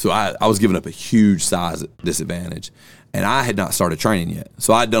 So I was giving up a huge size disadvantage. And I had not started training yet.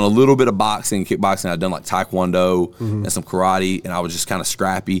 So I'd done a little bit of boxing, kickboxing. I'd done like taekwondo and some karate, and I was just kind of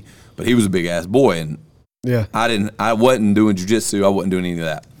scrappy. But he was a big-ass boy, and I wasn't doing jiu-jitsu. I wasn't doing any of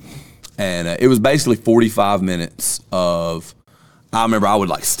that. And it was basically 45 minutes of, I remember I would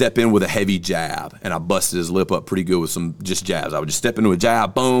like step in with a heavy jab, and I busted his lip up pretty good with some just jabs. I would just step into a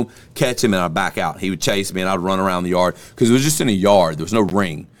jab, boom, catch him, and I'd back out. He would chase me, and I'd run around the yard because it was just in a yard. There was no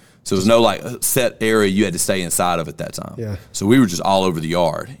ring. So there was no like set area you had to stay inside of at that time. Yeah. So we were just all over the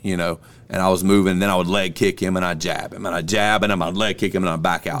yard, you know, and I was moving, and then I would leg kick him, and I'd jab him, and I'd jab, and I'd leg kick him, and I'd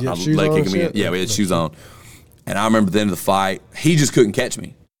back out. And I'd leg kick him again. Yeah, we had shoes on. And I remember at the end of the fight, he just couldn't catch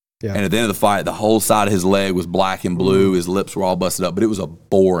me. Yeah. And at the end of the fight, the whole side of his leg was black and blue. His lips were all busted up, but it was a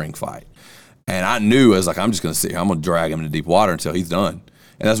boring fight. And I knew, I was like, I'm just going to sit here. I'm going to drag him into deep water until he's done.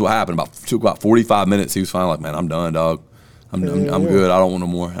 And that's what happened. Took about 45 minutes. He was finally like, man, I'm done, dog. I'm good. I don't want no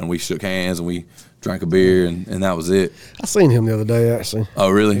more. And we shook hands and we drank a beer, and that was it. I seen him the other day, actually. Oh,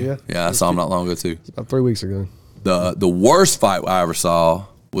 really? Yeah, I saw him not long ago, too. About 3 weeks ago. The worst fight I ever saw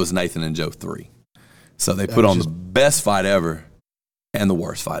was Nathan and Joe 3. So they put on the best fight ever and the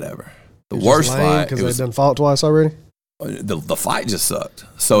worst fight ever. The worst fight because they'd done fought twice already. The fight just sucked.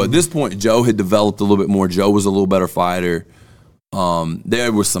 So at this point, Joe had developed a little bit more. Joe was a little better fighter.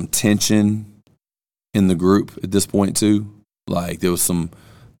 There was some tension in the group at this point too. Like there was some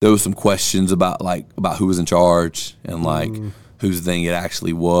questions about who was in charge and like whose thing it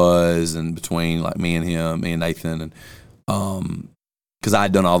actually was, and between like me and him, me and Nathan, and because I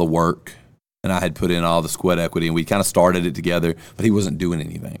had done all the work and I had put in all the sweat equity, and we kind of started it together, but he wasn't doing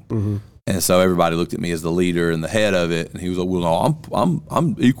anything. And so everybody looked at me as the leader and the head of it, and he was like, "Well, no,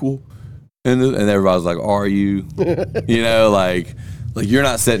 I'm equal," and everybody was like, "Are you?" You know, like you're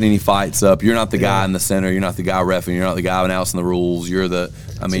not setting any fights up. You're not the guy in the center. You're not the guy reffing. You're not the guy announcing the rules. You're the.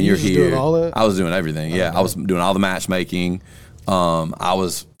 I mean, you're here. Doing all that? I was doing everything. Yeah, I was doing all the matchmaking. I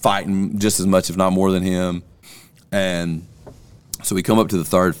was fighting just as much, if not more, than him. And so we come up to the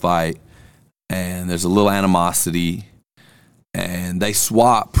third fight, and there's a little animosity. And they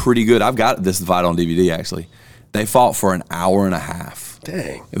swap pretty good. I've got this fight on DVD, actually. They fought for an hour and a half.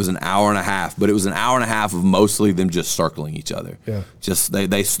 Dang. It was an hour and a half, but it was an hour and a half of mostly them just circling each other. Yeah. Just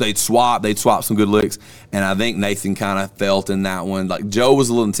they'd swap some good licks, and I think Nathan kind of felt in that one. Like Joe was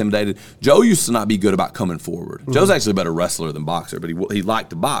a little intimidated. Joe used to not be good about coming forward. Joe's actually a better wrestler than boxer, but he liked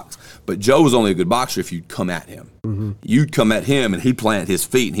to box. But Joe was only a good boxer if you'd come at him. You'd come at him, and he'd plant his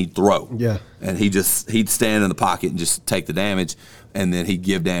feet and he'd throw. Yeah. And he'd stand in the pocket and just take the damage, and then he'd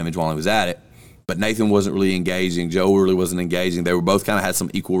give damage while he was at it. But Nathan wasn't really engaging. Joe really wasn't engaging. They were both kind of had some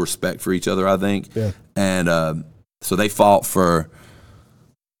equal respect for each other, I think. Yeah. And so they fought for.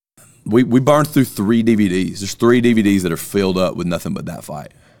 We burned through 3 DVDs. There's 3 DVDs that are filled up with nothing but that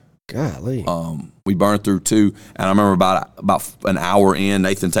fight. Golly. We burned through 2, and I remember about an hour in,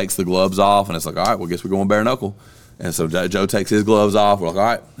 Nathan takes the gloves off, and it's like, all right, well, I guess we're going bare knuckle. And so Joe takes his gloves off. We're like, all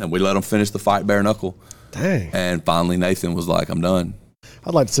right, and we let him finish the fight bare knuckle. Dang. And finally, Nathan was like, I'm done.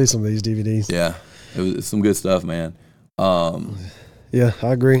 I'd like to see some of these DVDs. Yeah, it's some good stuff, man. Yeah,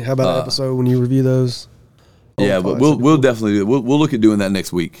 I agree. How about an episode when you review those? Yeah, but we'll definitely we'll look at doing that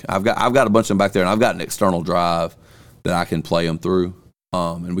next week. I've got a bunch of them back there, and I've got an external drive that I can play them through,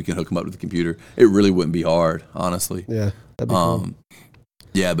 and we can hook them up to the computer. It really wouldn't be hard, honestly. Yeah, that'd be cool.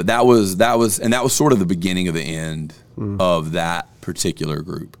 Yeah, but that was sort of the beginning of the end of that particular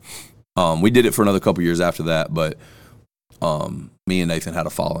group. We did it for another couple years after that, but. Me and Nathan had a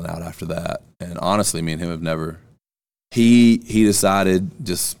falling out after that, and honestly, me and him have never. He decided,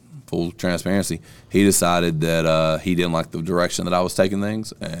 just full transparency, he decided that he didn't like the direction that I was taking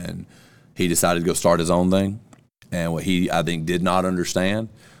things, and he decided to go start his own thing. And what he, I think, did not understand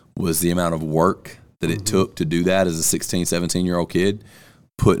was the amount of work that it took to do that as a 16, 17-year-old kid,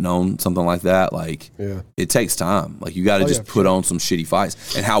 putting on something like that. Like, it takes time. Like, you got to just put on some shitty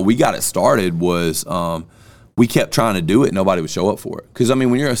fights. And how we got it started was we kept trying to do it. Nobody would show up for it. Because, I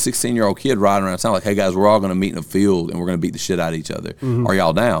mean, when you're a 16-year-old kid riding around town, like, hey, guys, we're all going to meet in a field and we're going to beat the shit out of each other. Are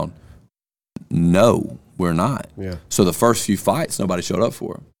y'all down? No, we're not. So the first few fights, nobody showed up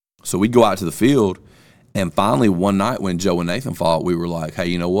for. So we'd go out to the field, and finally one night when Joe and Nathan fought, we were like, hey,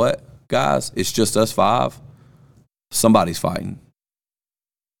 you know what, guys? It's just us 5. Somebody's fighting.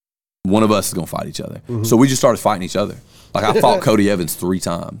 One of us is going to fight each other. So we just started fighting each other. Like, I fought Cody Evans 3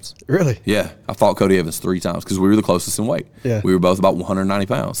 times. Really? Yeah, I fought Cody Evans 3 times because we were the closest in weight. We were both about 190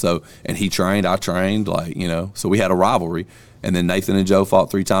 pounds. So, and he trained, I trained, like, you know, so we had a rivalry. And then Nathan and Joe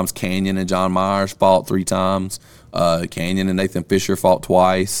fought 3 times. Canyon and John Myers fought 3 times. Canyon and Nathan Fisher fought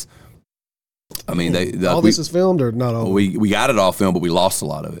twice. I mean, this is filmed or not all? We got it all filmed, but we lost a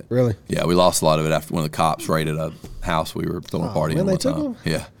lot of it. Really? Yeah, we lost a lot of it after one of the cops raided a house we were throwing a party in. They took them?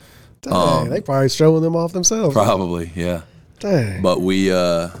 Yeah. Dang, they probably showing them off themselves. Probably, yeah. Dang. But we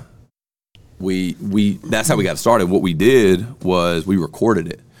that's how we got started. What we did was we recorded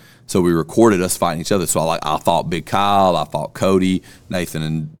it. So we recorded us fighting each other. So I fought Big Kyle, I fought Cody,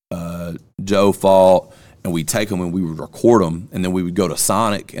 Nathan and Joe fought, and we'd take them and we would record them, and then we would go to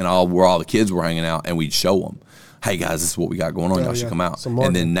Sonic and where all the kids were hanging out, and we'd show them, hey guys, this is what we got going on. Y'all should come out.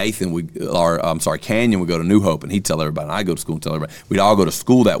 And then Canyon would go to New Hope, and he'd tell everybody. And I'd go to school and tell everybody. We'd all go to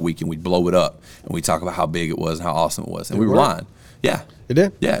school that week, and we'd blow it up, and we'd talk about how big it was and how awesome it was. And we were lying. Yeah, it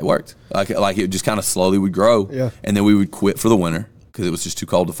did. Yeah, it worked. Like it just kind of slowly would grow. Yeah. And then we would quit for the winter because it was just too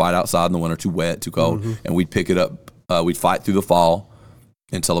cold to fight outside in the winter, too wet, too cold. And we'd pick it up. We'd fight through the fall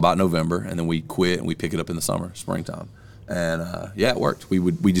until about November, and then we'd quit and we'd pick it up in the summer, springtime. And it worked.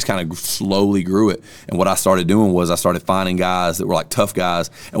 We just kind of slowly grew it. And what I started doing was I started finding guys that were like tough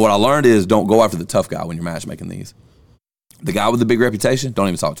guys. And what I learned is don't go after the tough guy when you're matchmaking these. The guy with the big reputation, don't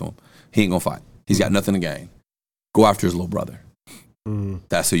even talk to him. He ain't gonna fight. He's got nothing to gain. Go after his little brother.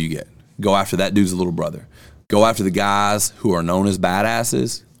 That's who you get. Go after that dude's little brother. Go after the guys who are known as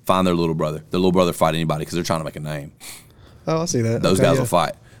badasses. Find their little brother. Their little brother fight anybody because they're trying to make a name. Oh, I see that. Those guys will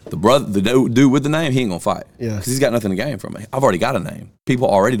fight. The dude with the name, he ain't gonna fight. Yeah, because he's got nothing to gain from it. I've already got a name. People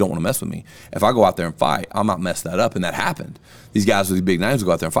already don't want to mess with me. If I go out there and fight, I might mess that up, and that happened. These guys with these big names will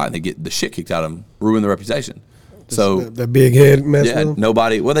go out there and fight, and they get the shit kicked out of them, ruin their reputation. So the big head mess with them?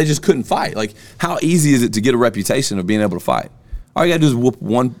 Nobody. Well, they just couldn't fight. Like, how easy is it to get a reputation of being able to fight? All you gotta do is whoop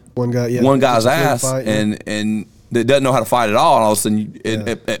one guy's ass, and that doesn't know how to fight at all. And all of a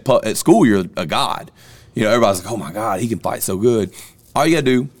sudden, at school, you're a god. You know, everybody's like, "Oh my god, he can fight so good." All you got to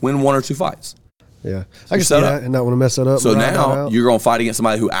do, win 1 or 2 fights. Yeah. I can see that and not want to mess that up. So now you're going to fight against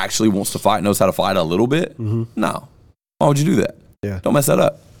somebody who actually wants to fight, knows how to fight a little bit? No. Why would you do that? Yeah. Don't mess that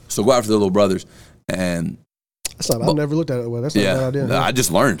up. So go after the little brothers. And I've never looked at it that way. That's not a bad idea. I just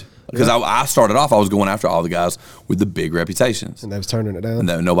learned. Because I started off, I was going after all the guys with the big reputations. And they was turning it down?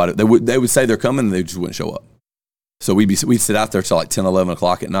 And nobody, they would say they're coming, and they just wouldn't show up. So we'd sit out there till like 10, 11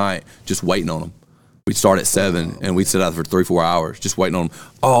 o'clock at night just waiting on them. We'd start at 7, and we'd sit out for 3-4 hours just waiting on them.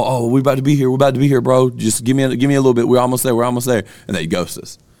 Oh, we're about to be here. We're about to be here, bro. Just give me a little bit. We're almost there. And they'd ghost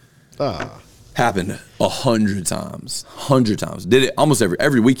us. Happened 100 times. 100 times. Did it almost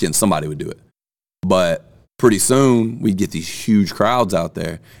every weekend. Somebody would do it. But pretty soon, we'd get these huge crowds out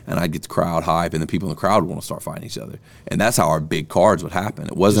there, and I'd get the crowd hype, and the people in the crowd would want to start fighting each other. And that's how our big cards would happen.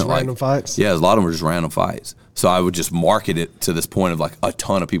 It wasn't just random fights? Yeah, a lot of them were just random fights. So I would just market it to this point of like a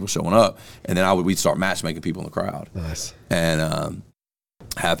ton of people showing up, and then we'd start matchmaking people in the crowd. Nice. And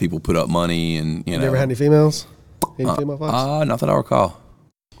have people put up money, and you never had any females? Any female fights? Not that I recall.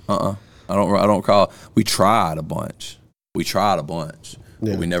 I don't recall. We tried a bunch.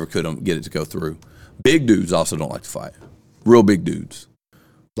 But we never could get it to go through. Big dudes also don't like to fight. Real big dudes.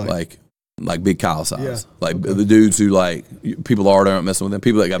 Like Big Kyle size. Yeah. The dudes who people already aren't messing with them.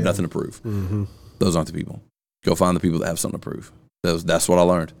 People that got nothing to prove. Those aren't the people. Go find the people that have something to prove. That's what I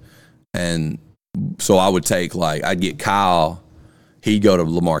learned. And so I would take, I'd get Kyle. He'd go to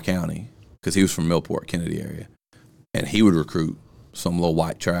Lamar County because he was from Millport, Kennedy area. And he would recruit some little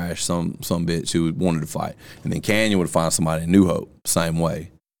white trash, some bitch who wanted to fight. And then Canyon would find somebody in New Hope, same way.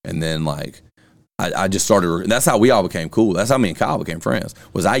 And then, I just started, and that's how we all became cool. That's how me and Kyle became friends,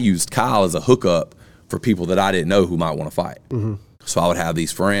 was I used Kyle as a hookup for people that I didn't know who might want to fight. So I would have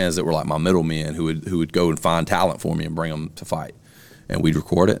these friends that were like my middlemen who would go and find talent for me and bring them to fight. And we'd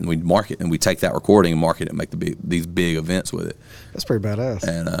record it, and we'd market it, and we'd take that recording and market it and make these big events with it. That's pretty badass.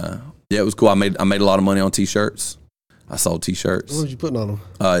 And it was cool. I made a lot of money on T-shirts. I sold T-shirts. What was you putting on them?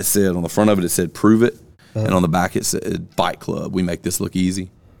 It said on the front of it, it said "Prove It," and on the back it said Fight Club. We make this look easy.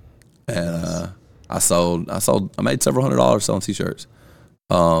 And I made several $100s selling t-shirts.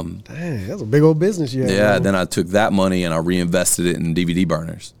 Dang, that's a big old business you had. Yeah, then I took that money and I reinvested it in DVD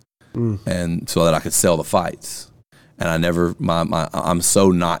burners, and so that I could sell the fights. And I never, I'm so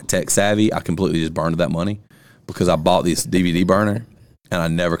not tech savvy. I completely just burned that money because I bought this DVD burner and I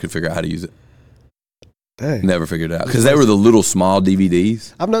never could figure out how to use it. Dang. Never figured it out because they were the little small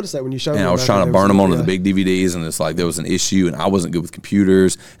DVDs. I've noticed that when you showed me. And I was trying to burn them onto the big DVDs, and it's like there was an issue, and I wasn't good with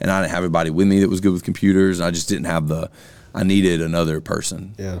computers, and I didn't have everybody with me that was good with computers, and I just didn't have I needed another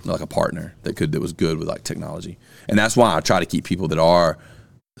person, like a partner that was good with like technology. And that's why I try to keep people that are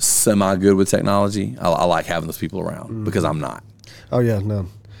semi good with technology. I like having those people around because I'm not. Oh yeah, no.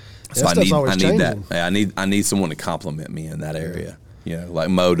 So I need that. I need someone to compliment me in that area. You know, like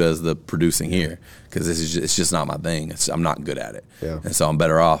Mo does the producing here, because it's just not my thing. I'm not good at it, and so I'm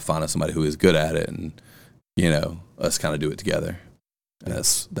better off finding somebody who is good at it, and us kind of do it together. And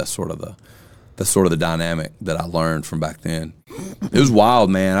that's sort of the dynamic that I learned from back then. It was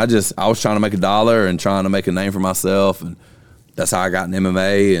wild, man. I was trying to make $1 and trying to make a name for myself, and that's how I got in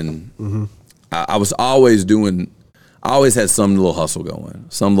MMA. And I always had some little hustle going,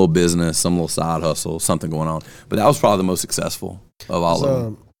 some little business, some little side hustle, something going on. But that was probably the most successful of all of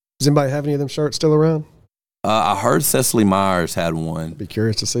them. Does anybody have any of them shirts still around? I heard Cecily Myers had one. Be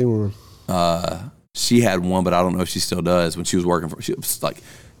curious to see one. She had one, but I don't know if she still does. When she was working she was like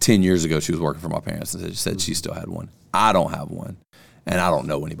 10 years ago, she was working for my parents, and she said she still had one. I don't have one, and I don't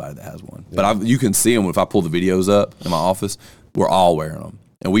know anybody that has one. Yeah. But you can see them if I pull the videos up in my office. We're all wearing them.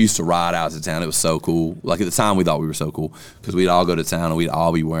 And we used to ride out to town. It was so cool. Like at the time, we thought we were so cool because we'd all go to town and we'd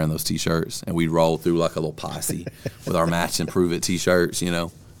all be wearing those T-shirts, and we'd roll through like a little posse with our Match and Prove It T-shirts.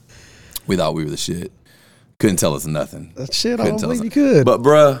 We thought we were the shit. Couldn't tell us nothing. That shit, I don't believe you could. But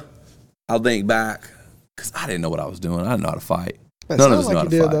bruh, I'll think back because I didn't know what I was doing. I didn't know how to fight. None of us knew how to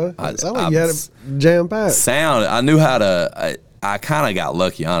fight. Though. It sounded like you had it jam packed. I knew how to. I kind of got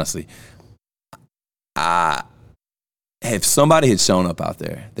lucky, honestly. If somebody had shown up out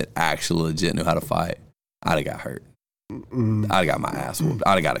there that actually legit knew how to fight, I'd have got hurt. I'd have got my ass whooped.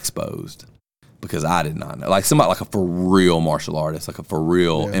 I'd have got exposed because I did not know. Like somebody, like a for real martial artist, like a for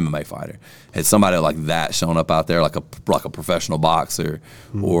real MMA fighter. Had somebody like that shown up out there, like a professional boxer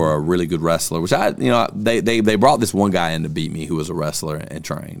or a really good wrestler, which they brought this one guy in to beat me who was a wrestler and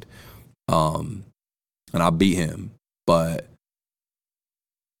trained, and I beat him, but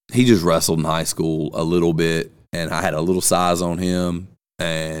he just wrestled in high school a little bit. And I had a little size on him,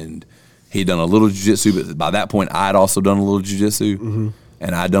 and he'd done a little jiu-jitsu, but by that point, I'd also done a little jiu-jitsu,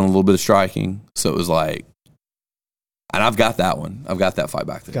 and I'd done a little bit of striking. So it was like, and I've got that one. I've got that fight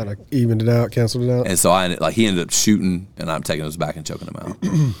back there. Kind of evened it out, canceled it out. And so he ended up shooting, and I'm taking his back and choking him out.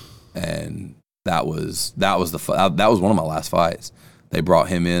 And that was one of my last fights. They brought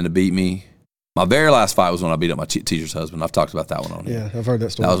him in to beat me. My very last fight was when I beat up my teacher's husband. I've talked about that one on here. Yeah, I've heard that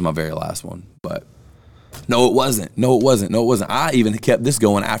story. That was my very last one, but. No, it wasn't. I even kept this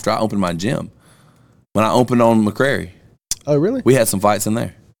going after I opened my gym. When I opened on McCrary. Oh, really? We had some fights in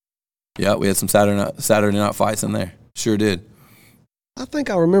there. Yeah, we had some Saturday night fights in there. Sure did. I think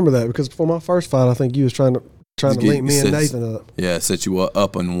I remember that because before my first fight, I think you was trying to link me and Nathan up. Yeah, set you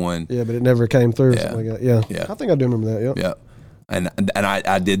up on one. Yeah, but it never came through. Yeah. Like that. Yeah. I think I do remember that. Yep. Yeah. And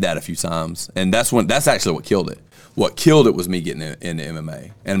I did that a few times, and that's actually what killed it. What killed it was me getting into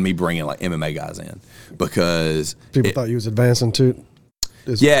MMA and me bringing like MMA guys in because people thought you was advancing too.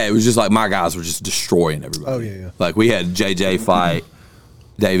 Yeah, it was just like my guys were just destroying everybody. Oh yeah. Like we had JJ fight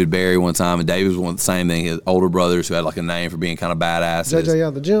David Barry one time, and David was one of the same thing. His older brothers who had like a name for being kind of badasses. JJ out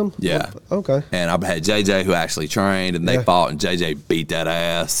of the gym. Yeah. Okay. And I had JJ who actually trained, and they fought, and JJ beat that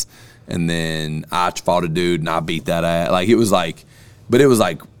ass. And then I fought a dude, and I beat that ass. Like it was like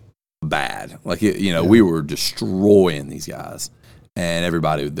bad. Like we were destroying these guys, and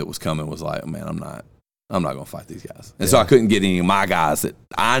everybody that was coming was like, man, I'm not gonna fight these guys. And so I couldn't get any of my guys that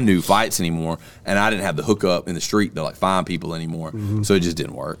I knew fights anymore, and I didn't have the hookup in the street to like find people anymore. So it just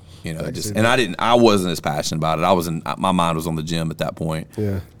didn't work. I wasn't as passionate about it. My mind was on the gym at that point.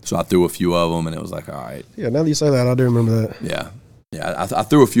 Yeah. So I threw a few of them, and it was like, all right. Yeah. Now that you say that, I do remember that. Yeah. Yeah. I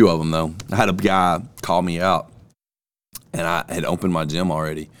threw a few of them though. I had a guy call me out, and I had opened my gym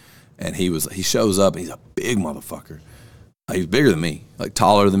already. And he shows up, and he's a big motherfucker. He's bigger than me, like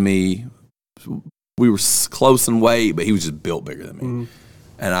taller than me. We were close in weight, but he was just built bigger than me.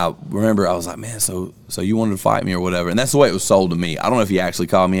 And I remember I was like, man, so you wanted to fight me or whatever. And that's the way it was sold to me. I don't know if he actually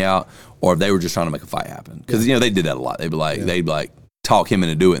called me out or if they were just trying to make a fight happen. Because, they did that a lot. They'd be like, talk him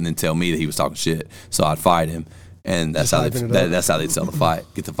into do it and then tell me that he was talking shit. So I'd fight him. And that's how they'd sell the fight,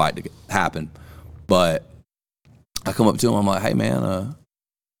 get the fight to happen. But I come up to him, I'm like, hey man,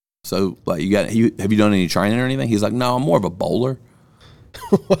 so like have you done any training or anything? He's like, no, I'm more of a bowler.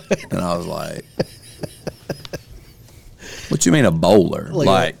 And I was like, what you mean a bowler?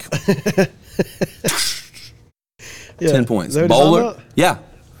 Like 10 points. Bowler? Yeah.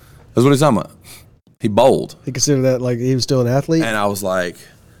 That's what he's talking about. He bowled. He considered that like he was still an athlete? And I was like,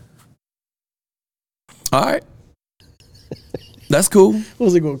 all right. That's cool. What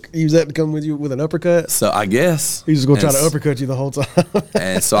was he going to use that to come with you with an uppercut? So I guess. He's just going to try to uppercut you the whole time.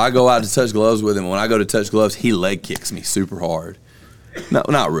 And so I go out to touch gloves with him. When I go to touch gloves, he leg kicks me super hard. No,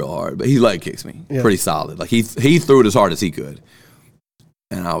 not real hard, but he leg kicks me pretty solid. Like he threw it as hard as he could.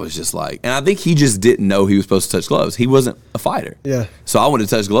 And I was just like, and I think he just didn't know he was supposed to touch gloves. He wasn't a fighter. Yeah. So I went to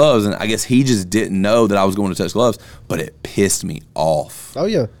touch gloves, and I guess he just didn't know that I was going to touch gloves, but it pissed me off. Oh,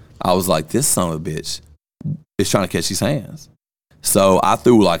 yeah. I was like, this son of a bitch is trying to catch these hands. So I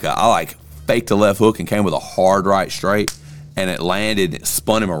threw I faked a left hook and came with a hard right straight, and it landed, it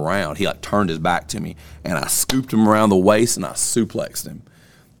spun him around. He like turned his back to me, and I scooped him around the waist, and I suplexed him.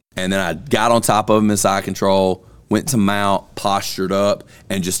 And then I got on top of him in side control, went to mount, postured up,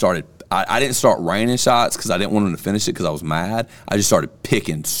 and just started. I didn't start raining shots because I didn't want him to finish it because I was mad. I just started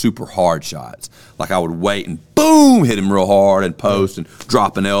picking super hard shots. Like I would wait and boom, hit him real hard and post and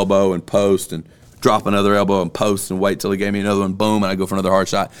drop an elbow and post and drop another elbow and post and wait till he gave me another one, boom, and I go for another hard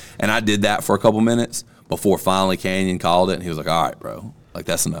shot. And I did that for a couple minutes before finally Canyon called it, and he was like, all right, bro, like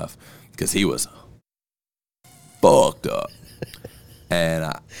that's enough. Because he was fucked up.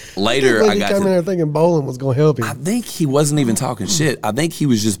 And later, I got came in there thinking bowling was going to help him. I think he wasn't even talking shit. I think he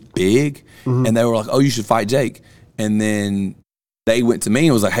was just big, and they were like, "Oh, you should fight Jake." And then they went to me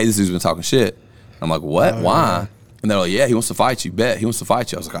and was like, "Hey, this dude's been talking shit." I'm like, "What? Why?" And they're like, "Yeah, he wants to fight you. Bet he wants to fight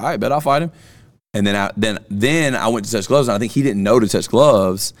you." I was like, "All right, bet I'll fight him." And then I went to touch gloves, and I think he didn't know to touch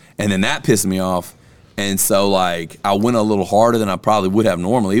gloves, and then that pissed me off. And so like I went a little harder than I probably would have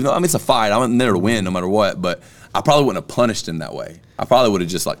normally, even though it's a fight. I'm there to win no matter what, but I probably wouldn't have punished him that way. I probably would have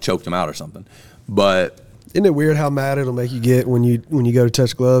just like choked him out or something. But isn't it weird how mad it'll make you get when you go to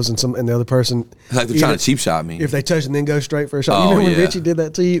touch gloves and the other person it's like they're trying to cheap shot me. If they touch and then go straight for a shot. You remember when Richie did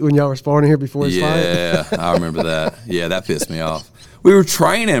that to you when y'all were sparring here before his fight? Yeah, I remember that. Yeah, that pissed me off. We were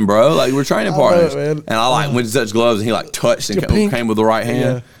training, bro. Like we were training partners. And I like went to touch gloves and he like touched and came with the right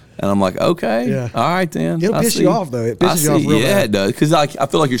hand. Yeah. And I'm like, okay, all right then. It'll piss you off though. It pisses you off real bad. Yeah, it does. Because like I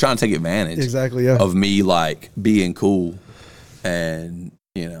feel like you're trying to take advantage. Exactly. Yeah. Of me like being cool, and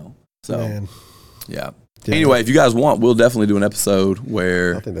so yeah. Anyway, if you guys want, we'll definitely do an episode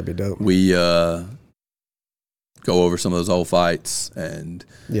where I think that'd be dope. We go over some of those old fights, and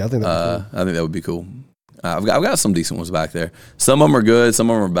yeah, I think that'd be cool. I think that would be cool. I've got some decent ones back there. Some of them are good.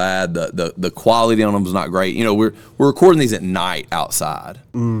 Some of them are bad. The quality on them is not great. We're recording these at night outside,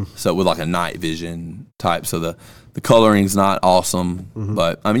 so with like a night vision type. So the coloring's not awesome,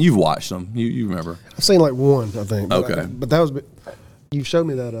 but I mean you've watched them. You remember? I've seen like one, I think. But okay, but that was you showed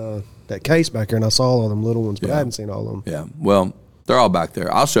me that case back there, and I saw all them little ones, but I hadn't seen all of them. Yeah, well, they're all back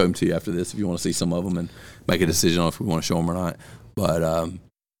there. I'll show them to you after this if you want to see some of them and make a decision on if we want to show them or not. But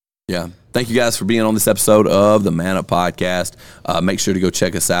yeah. Thank you guys for being on this episode of the Man Up Podcast. Make sure to go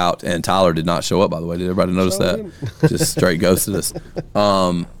check us out. And Tyler did not show up, by the way. Did everybody notice that? Just straight ghosted us.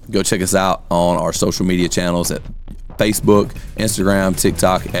 Go check us out on our social media channels at Facebook, Instagram,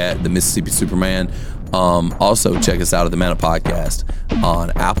 TikTok at the Mississippi Superman. Also, check us out at the Man Up Podcast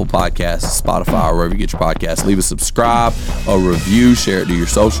on Apple Podcasts, Spotify, or wherever you get your podcasts. Leave a subscribe, a review, share it to your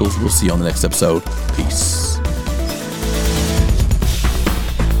socials. We'll see you on the next episode. Peace.